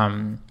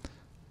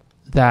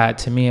 That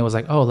to me, it was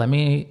like, oh, let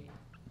me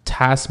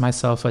task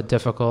myself a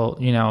difficult,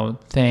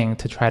 thing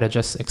to try to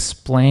just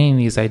explain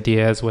these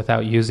ideas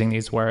without using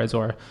these words,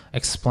 or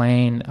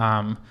explain,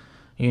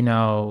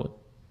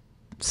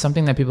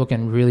 something that people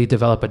can really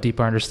develop a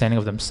deeper understanding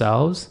of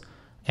themselves,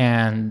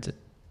 and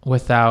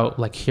without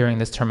like hearing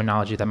this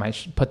terminology that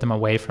might put them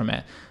away from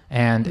it.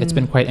 And it's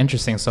been quite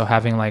interesting. So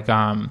having like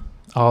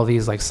all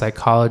these like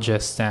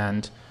psychologists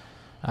and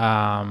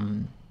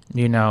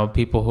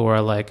people who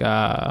are like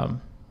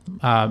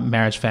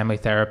marriage family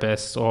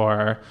therapists,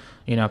 or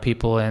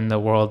people in the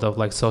world of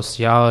like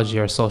sociology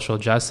or social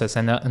justice,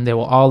 and they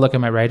will all look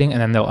at my writing,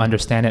 and then they'll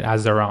understand it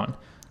as their own.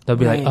 They'll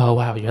be like, oh,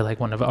 wow, you're like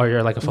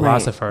you're like a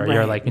philosopher, or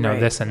you're like,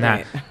 this and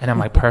that. And I'm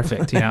like,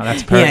 perfect.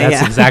 That's perfect.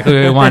 That's exactly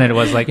what we wanted. It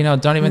was like,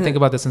 don't even think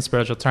about this in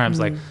spiritual terms.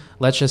 Like,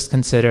 let's just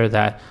consider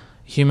that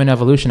human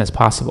evolution is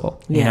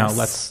possible.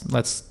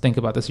 Let's think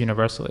about this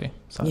universally.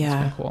 So it's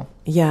been cool.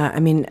 Yeah. I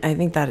mean, I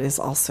think that is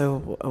also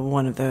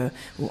one of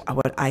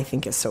what I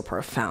think is so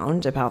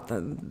profound about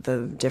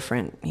the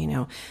different,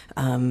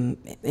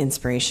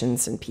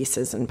 inspirations and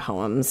pieces and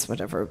poems,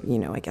 whatever,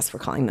 I guess we're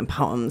calling them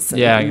poems.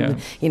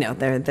 And,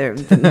 they're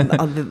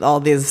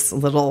all these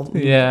little,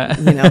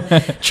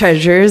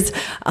 treasures,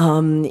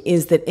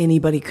 is that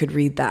anybody could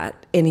read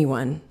that.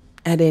 Anyone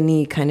at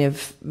any kind of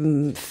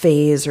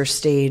phase or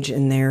stage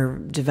in their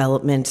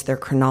development, their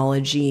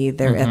chronology,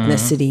 their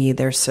ethnicity,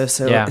 their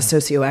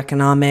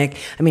socioeconomic.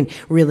 I mean,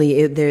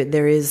 really,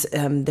 there is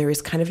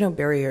kind of no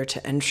barrier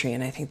to entry,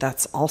 and I think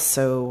that's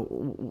also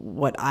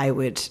what I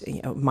would,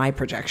 my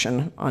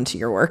projection onto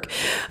your work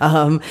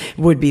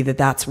would be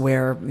that's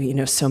where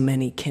so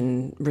many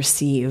can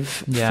receive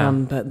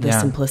from the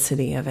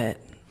simplicity of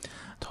it.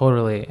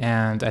 Totally,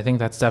 and I think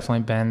that's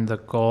definitely been the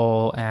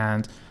goal,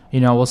 and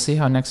we'll see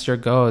how next year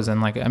goes,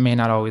 and like it may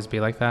not always be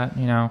like that.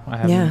 I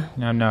have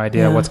no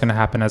idea what's going to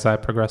happen as I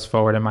progress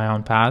forward in my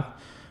own path,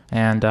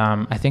 and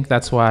I think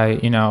that's why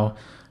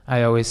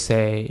I always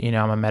say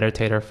I'm a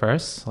meditator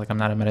first. Like I'm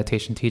not a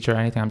meditation teacher or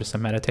anything. I'm just a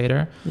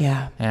meditator.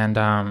 Yeah.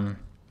 And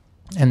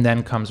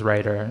then comes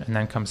writer, and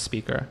then comes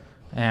speaker.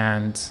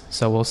 And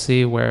so we'll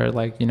see where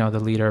the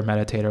leader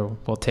meditator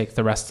will take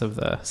the rest of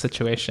the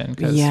situation,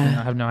 because I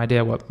have no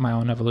idea what my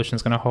own evolution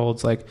is going to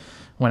hold. Like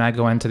when I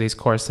go into these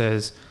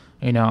courses,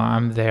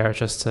 I'm there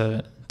just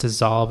to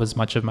dissolve as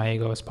much of my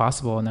ego as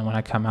possible. And then when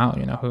I come out,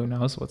 who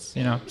knows what's,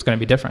 it's going to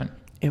be different.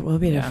 It will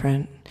be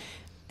different.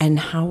 And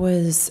how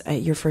was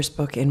your first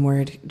book,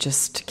 Inward,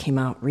 just came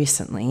out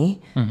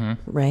recently,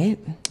 right?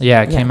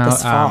 Yeah, it came out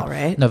this fall,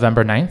 right?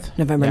 November 9th.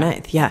 November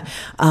 9th, yeah.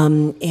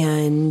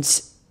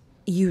 And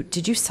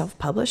did you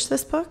self-publish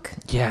this book?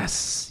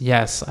 Yes.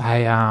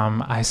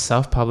 I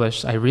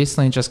self-published. I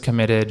recently just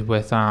committed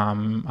with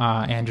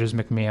Andrews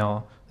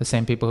McMeel, the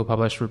same people who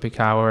published Rupi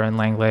Kaur and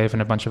Langlev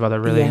and a bunch of other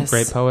really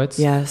great poets.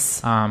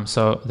 Yes.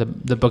 So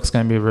the book's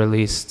going to be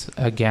released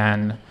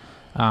again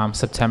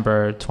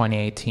September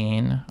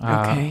 2018.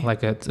 Okay.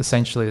 Like it's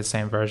essentially the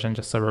same version,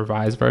 just a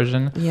revised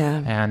version.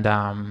 Yeah.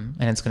 And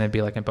it's going to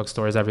be like in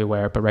bookstores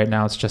everywhere. But right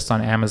now it's just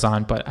on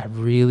Amazon. But I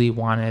really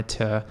wanted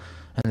to,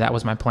 and that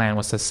was my plan,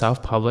 was to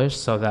self-publish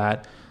so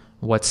that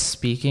what's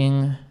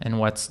speaking and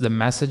what's the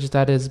message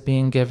that is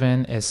being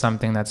given is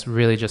something that's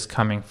really just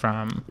coming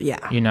from,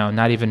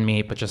 not even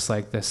me, but just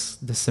like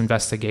this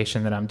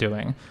investigation that I'm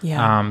doing.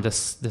 Yeah.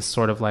 This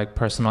sort of like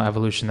personal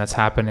evolution that's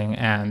happening.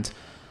 And,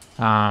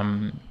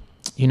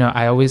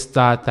 I always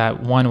thought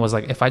that one was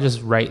like, if I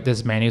just write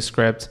this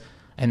manuscript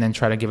and then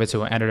try to give it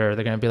to an editor,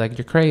 they're going to be like,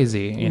 you're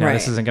crazy.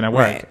 This isn't going to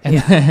work.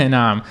 Right.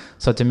 And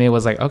so to me, it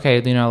was like, okay,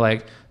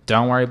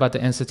 don't worry about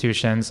the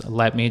institutions.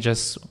 Let me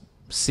just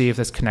see if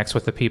this connects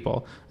with the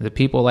people. If the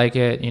people like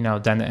it,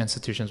 then the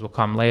institutions will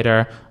come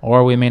later,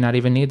 or we may not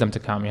even need them to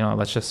come.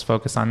 Let's just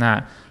focus on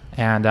that.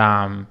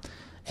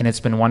 And it's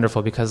been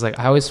wonderful, because like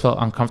I always felt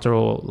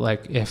uncomfortable,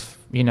 like if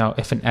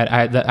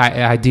the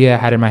idea I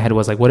had in my head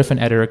was like, what if an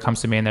editor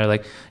comes to me and they're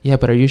like, yeah,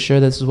 but are you sure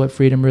this is what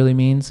freedom really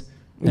means?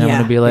 And I'm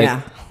going to be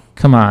like,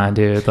 come on,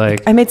 dude.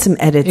 Like I made some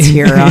edits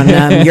here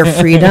on your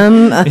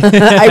freedom. I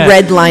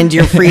redlined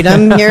your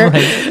freedom here.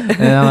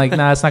 And I'm like,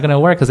 nah, it's not going to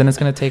work, because then it's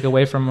going to take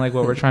away from like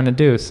what we're trying to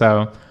do.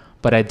 So,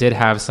 but I did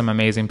have some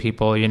amazing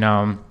people,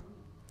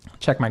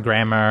 check my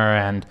grammar,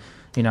 and,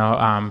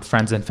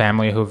 friends and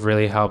family who've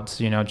really helped,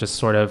 just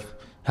sort of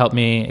help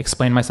me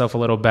explain myself a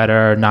little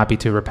better, not be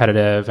too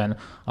repetitive and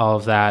all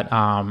of that.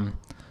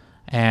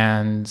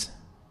 And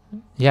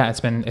yeah, it's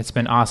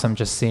been awesome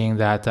just seeing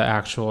that the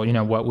actual,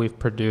 what we've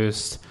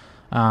produced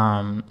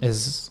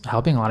is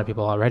helping a lot of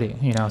people already,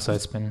 so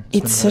it's been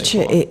such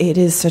really cool. It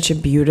is such a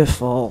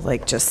beautiful,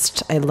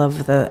 I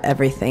love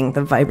everything.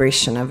 The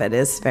vibration of it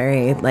is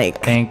very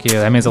thank you.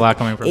 That means a lot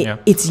coming from you.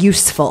 It's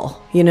useful.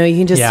 You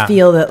can just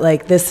feel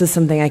that this is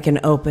something I can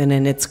open,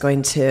 and it's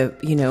going to,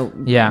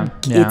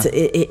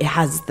 it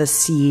has the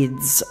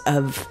seeds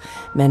of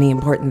many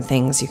important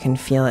things. You can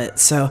feel it.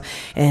 So,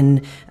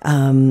 and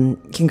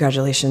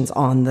congratulations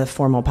on the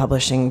formal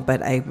publishing,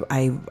 but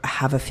I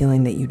have a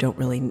feeling that you don't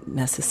really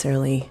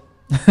necessarily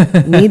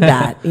need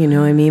that,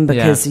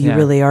 because you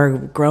really are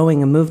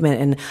growing a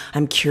movement. And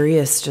I'm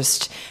curious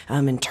just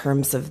in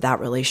terms of that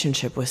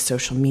relationship with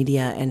social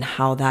media and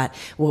how that,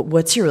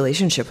 what's your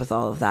relationship with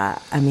all of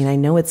that? I mean, I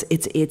know it's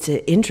an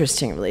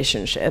interesting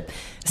relationship,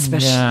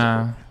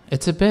 especially.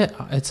 It's a bit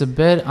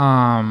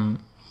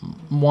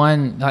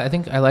one, I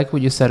think I like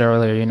what you said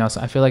earlier, so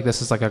I feel like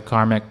this is like a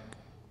karmic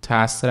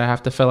task that I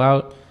have to fill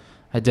out.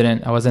 I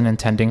wasn't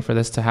intending for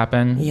this to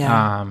happen.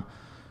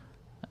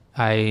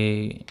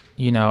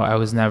 I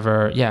was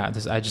never,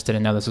 I just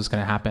didn't know this was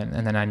going to happen.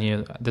 And then I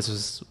knew this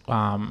was,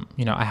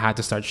 I had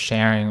to start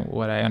sharing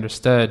what I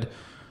understood.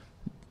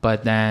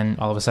 But then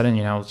all of a sudden,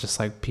 just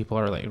like people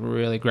are like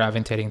really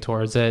gravitating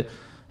towards it.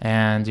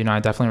 And, I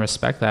definitely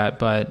respect that.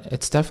 But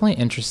it's definitely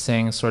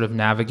interesting sort of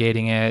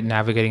navigating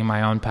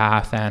my own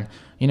path, and,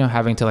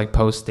 having to like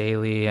post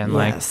daily and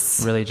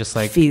really just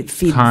like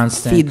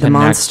constant feed the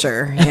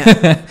monster.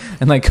 Yeah.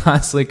 And like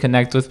constantly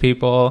connect with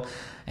people.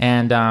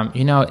 And,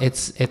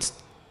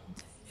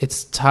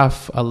 it's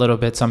tough a little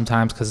bit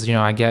sometimes, because,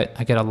 I get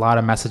a lot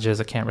of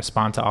messages. I can't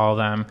respond to all of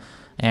them.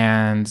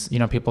 And,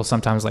 people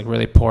sometimes like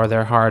really pour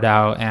their heart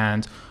out,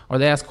 or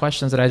they ask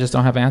questions that I just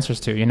don't have answers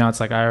to. It's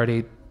like I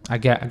already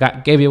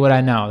gave you what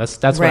I know.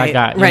 That's what I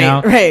got, you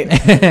know? Right.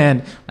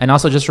 and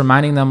also just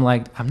reminding them,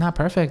 like, I'm not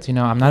perfect, you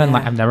know, I'm not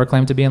I've never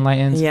claimed to be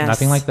enlightened,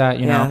 nothing like that,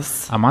 you know.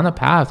 I'm on the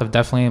path of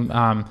definitely,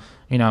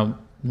 you know,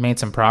 made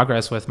some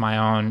progress with my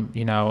own,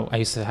 you know, I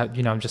used to have,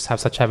 you know, just have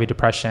such heavy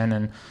depression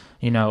and,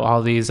 you know,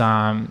 all these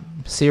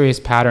serious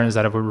patterns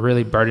that were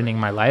really burdening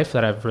my life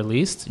that I've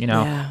released, you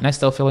know, and I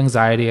still feel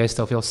anxiety, I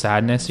still feel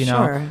sadness, you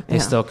know, they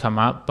still come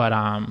up,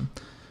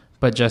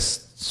 but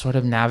just sort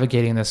of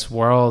navigating this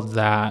world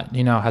that,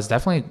 you know, has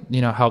definitely,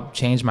 you know, helped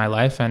change my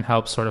life and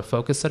help sort of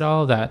focus it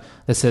all, that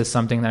this is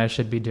something that I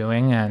should be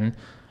doing. And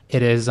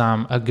it is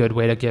a good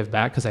way to give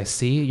back, because I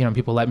see, you know,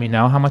 people let me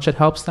know how much it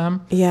helps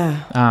them.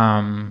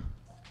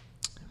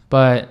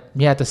 But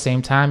yeah, at the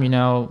same time, you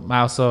know,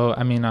 I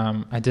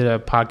did a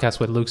podcast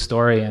with Luke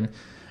Story, and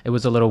it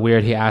was a little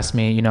weird. He asked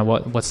me, you know,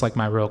 what's like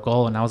my real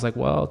goal? And I was like,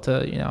 well,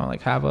 to, you know,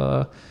 like have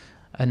a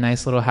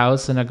nice little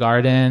house and a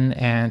garden,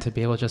 and to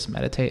be able to just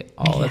meditate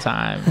all the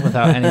time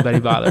without anybody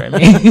bothering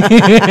me,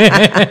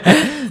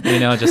 you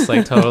know, just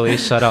like totally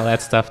shut all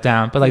that stuff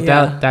down. But like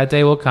that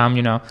day will come,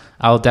 you know.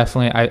 I'll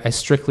definitely, I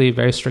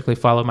very strictly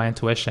follow my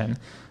intuition,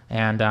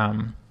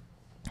 and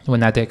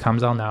when that day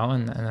comes, I'll know,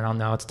 and then I'll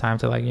know it's time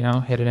to, like, you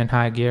know, hit it in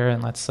high gear,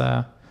 and let's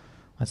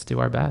do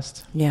our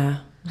best. Yeah.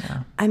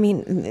 I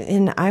mean,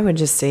 and I would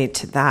just say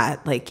to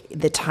that, like,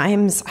 the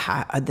times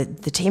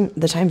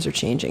are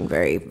changing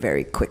very,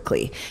 very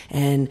quickly,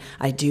 and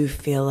I do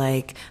feel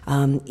like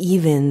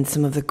even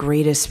some of the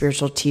greatest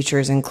spiritual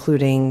teachers,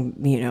 including,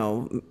 you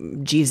know,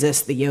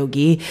 Jesus, the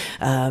yogi,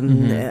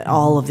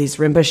 all of these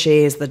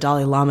Rinpoches, the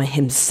Dalai Lama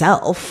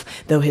himself,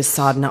 though his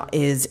sadhana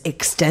is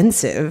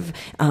extensive,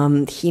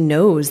 he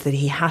knows that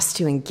he has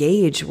to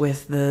engage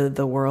with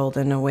the world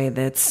in a way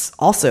that's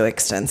also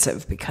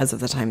extensive because of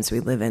the times we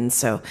live in.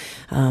 So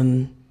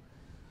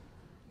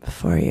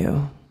before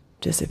you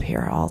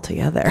disappear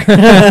altogether.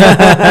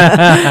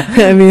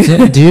 I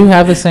mean, do you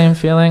have the same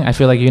feeling? I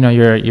feel like, you know,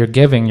 you're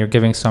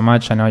giving so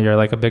much. I know you're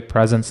like a big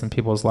presence in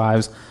people's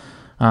lives.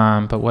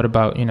 But what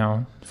about, you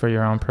know, for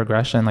your own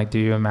progression? Like, do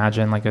you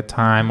imagine like a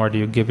time, or do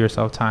you give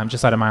yourself time?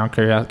 Just out of my own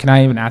curiosity. Can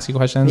I even ask you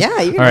questions?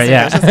 Yeah, you can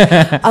ask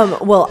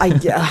questions. Well, I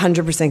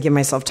 100% give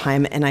myself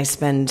time, and I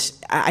spend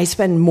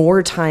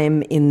more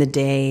time in the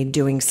day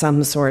doing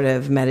some sort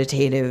of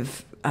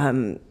meditative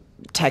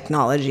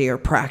technology or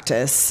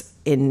practice,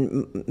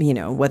 in, you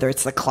know, whether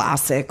it's the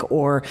classic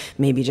or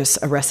maybe just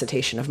a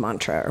recitation of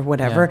mantra or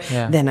whatever,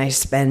 then I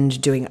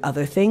spend doing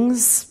other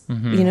things,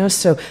 you know.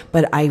 So,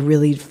 but I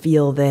really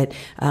feel that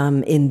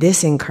in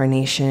this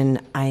incarnation,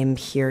 I'm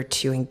here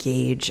to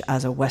engage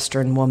as a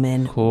Western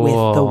woman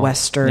with the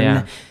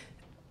Western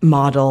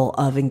model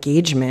of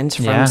engagement,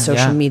 from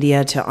social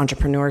media to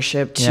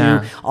entrepreneurship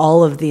to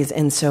all of these.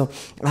 And so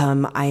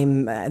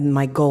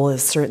my goal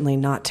is certainly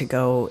not to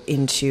go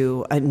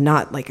into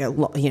not like a,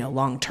 you know,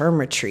 long-term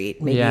retreat,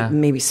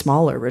 maybe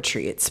smaller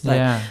retreats,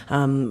 but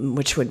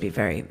which would be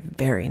very,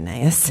 very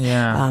nice.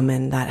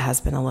 And that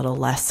has been a little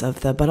less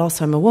of but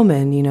also I'm a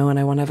woman, you know, and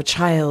I want to have a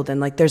child, and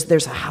like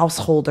there's a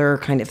householder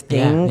kind of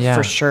thing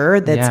for sure.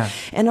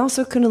 And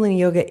also Kundalini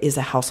yoga is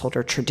a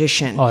householder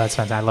tradition. Oh, that's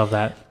fantastic. I love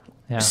that.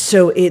 Yeah.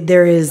 So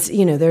there's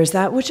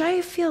that, which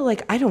I feel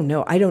like, I don't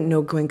know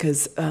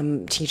Goenka's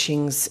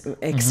teachings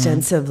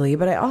extensively,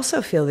 but I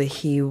also feel that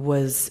he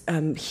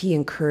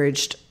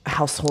encouraged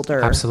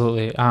householder.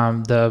 Absolutely.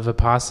 The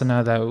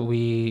Vipassana that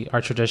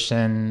our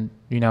tradition,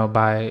 you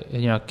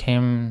know,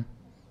 came,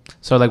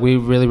 so like we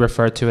really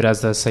refer to it as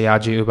the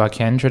Sayaji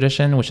Ubaken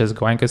tradition, which is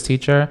Goenka's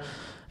teacher.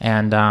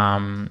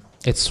 And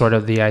it's sort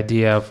of the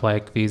idea of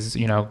like these,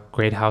 you know,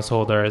 great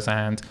householders,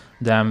 and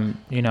them,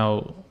 you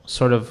know,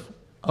 sort of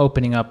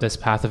opening up this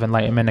path of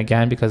enlightenment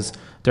again, because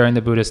during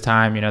the Buddhist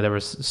time, you know, there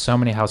was so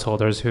many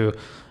householders who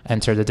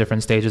entered the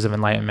different stages of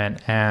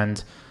enlightenment,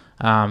 and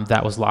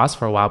that was lost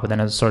for a while, but then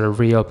it sort of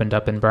reopened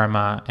up in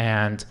Burma,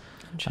 and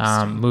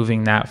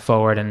moving that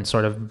forward and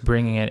sort of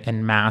bringing it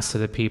in mass to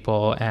the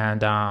people.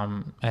 And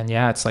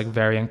it's like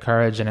very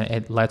encouraged, and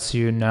it lets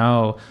you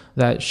know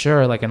that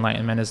sure, like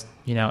enlightenment is,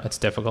 you know, it's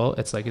difficult.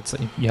 It's like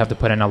you have to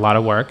put in a lot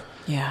of work.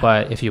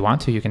 But if you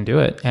want to, you can do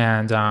it.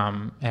 And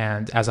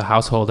as a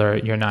householder,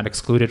 you're not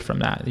excluded from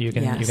that. You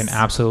can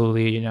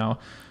absolutely, you know,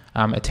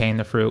 attain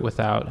the fruit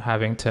without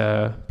having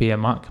to be a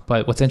monk.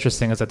 But what's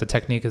interesting is that the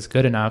technique is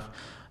good enough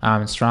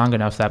and strong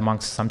enough that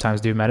monks sometimes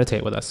do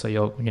meditate with us.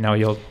 So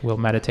we'll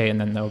meditate, and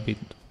then there'll be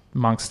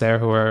monks there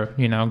who are,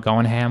 you know,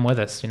 going ham with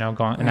us, you know,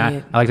 and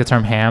I like the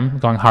term ham,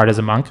 going hard as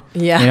a monk.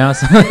 You know,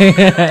 so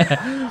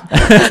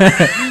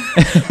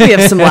we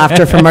have some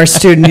laughter from our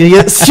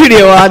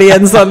studio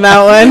audience on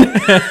that one.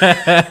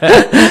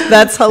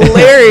 That's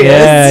hilarious.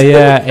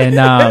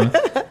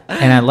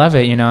 And I love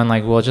it, you know, and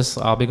like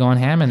I'll be going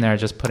ham in there,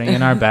 just putting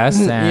in our best.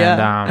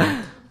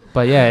 And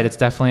but yeah, it's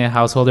definitely a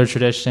householder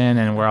tradition,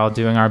 and we're all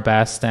doing our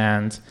best.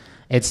 And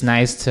it's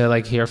nice to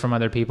like hear from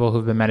other people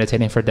who've been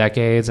meditating for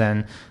decades.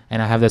 And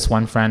I have this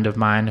one friend of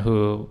mine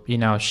who, you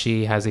know,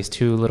 she has these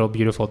two little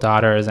beautiful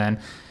daughters, and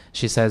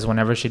she says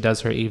whenever she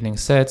does her evening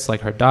sits,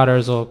 like her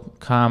daughters will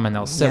come and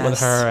they'll sit with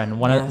her, and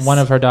one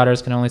of her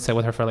daughters can only sit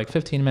with her for like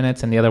 15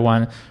 minutes and the other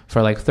one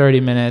for like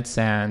 30 minutes,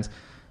 and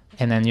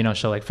then, you know,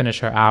 she'll like finish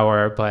her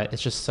hour. But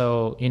it's just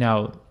so, you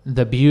know,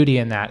 the beauty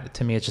in that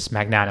to me is just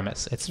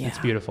magnanimous. It's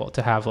beautiful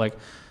to have like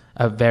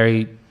a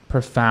very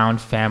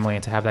profound family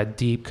and to have that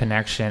deep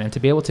connection and to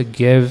be able to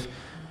give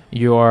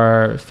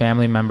your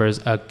family members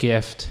a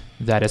gift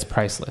that is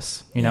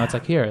priceless. You know, it's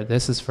like, here,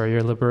 this is for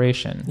your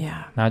liberation.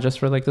 Yeah. Not just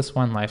for like this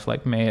one life.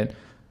 Like, may it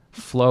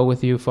flow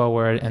with you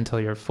forward until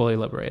you're fully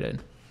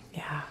liberated.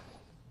 Yeah.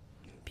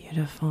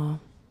 Beautiful.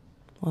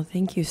 Well,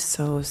 thank you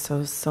so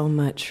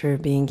much for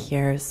being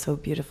here. It's so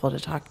beautiful to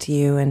talk to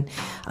you. And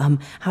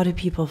how do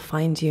people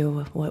find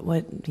you?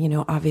 What you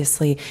know,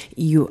 obviously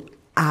you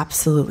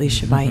absolutely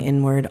should buy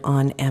Inward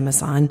on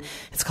Amazon.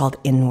 It's called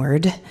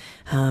Inward.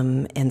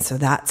 And so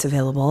that's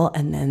available.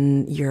 And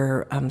then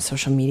your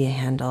social media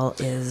handle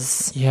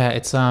is... Yeah,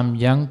 it's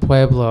Young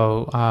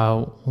Pueblo,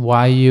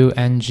 YUNG_PUEBLO.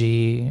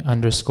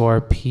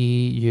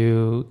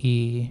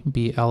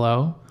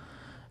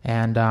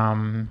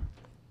 And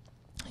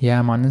yeah,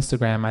 I'm on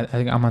Instagram. I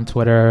think I'm on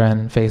Twitter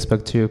and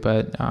Facebook too,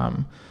 but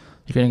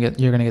you're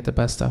gonna get the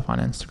best stuff on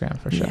Instagram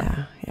for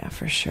sure. Yeah,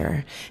 for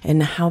sure.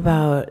 And how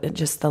about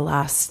just the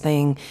last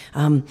thing?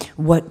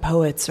 What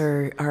poets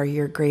are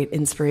your great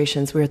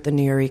inspirations? We were at the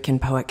Nuyorican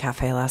Poet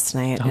Cafe last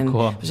night, and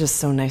cool. It was just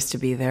so nice to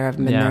be there. I've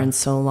been there in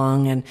so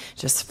long, and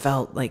just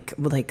felt like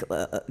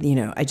you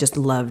know, I just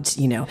loved,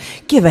 you know,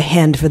 give a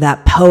hand for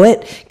that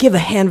poet, give a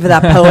hand for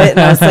that poet, and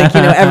I was like,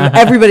 you know,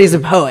 everybody's a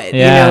poet.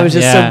 You know, it was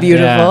just so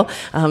beautiful.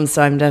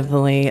 So I'm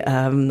definitely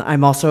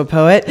I'm also a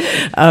poet,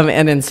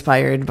 and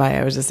inspired by.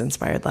 I was just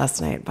inspired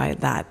last night by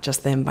that,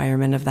 just the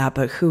environment of that.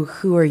 But who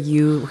are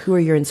you? Who are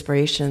your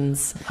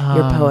inspirations?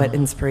 Your poet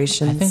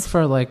inspirations? I think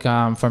for like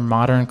for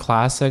modern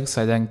classics,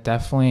 I think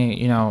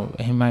definitely, you know,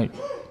 he might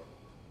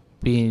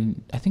be.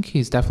 I think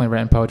he's definitely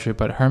written poetry,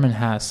 but Herman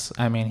Hesse.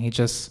 I mean, he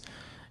just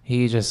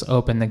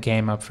opened the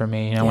game up for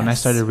me. You know, when I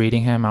started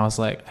reading him, I was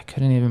like, I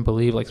couldn't even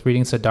believe, like,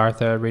 reading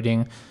Siddhartha,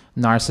 reading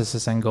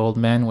Narcissus and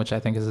Goldman, which I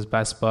think is his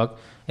best book.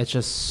 It's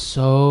just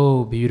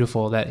so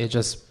beautiful that it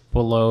just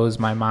blows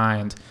my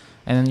mind.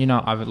 And then, you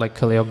know, like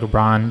Khalil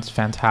Gibran's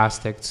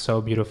fantastic,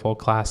 so beautiful,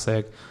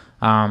 classic.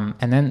 And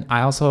then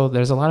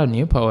there's a lot of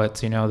new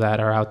poets, you know,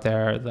 that are out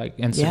there, like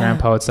Instagram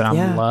poets that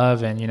I'm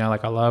loving, you know,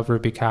 like I love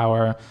Rupi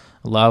Kaur,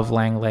 love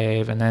Lang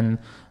Lave, and then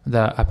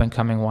the up and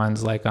coming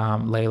ones like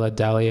Layla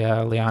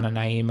Delia, Liana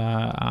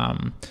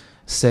Naima,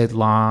 Sid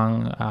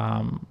Long,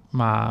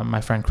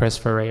 my friend Chris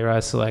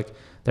Ferreira. So like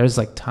there's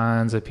like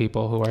tons of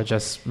people who are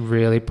just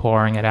really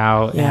pouring it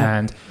out.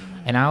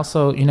 And I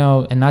also, you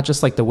know, and not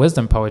just like the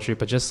wisdom poetry,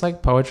 but just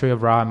like poetry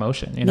of raw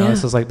emotion. You know,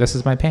 this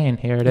is my pain.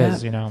 Here it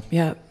is, you know.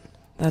 Yeah.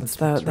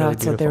 That's really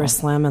what they were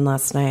slamming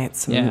last night.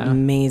 Some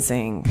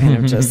amazing kind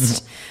of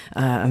just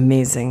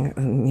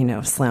amazing, you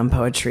know, slam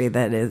poetry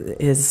that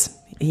is,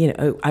 you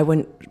know, I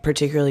wouldn't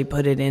particularly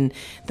put it in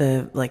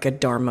the like a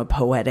Dharma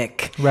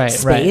poetic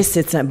space.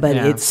 It's but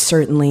it's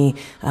certainly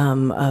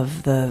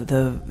of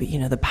the you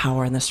know, the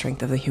power and the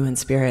strength of the human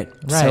spirit.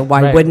 So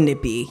why wouldn't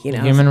it be? You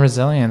know, human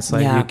resilience.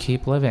 Like you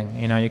keep living.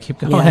 You know, you keep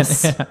going.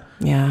 Yes.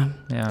 Yeah.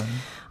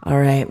 All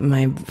right,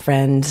 my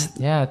friend.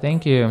 Yeah,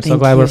 thank you. I'm so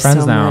glad we're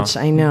friends now. Much.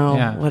 I know.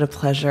 Yeah. What a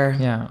pleasure.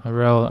 Yeah, a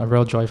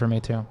real joy for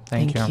me too.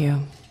 Thank you. Thank you.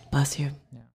 Bless you.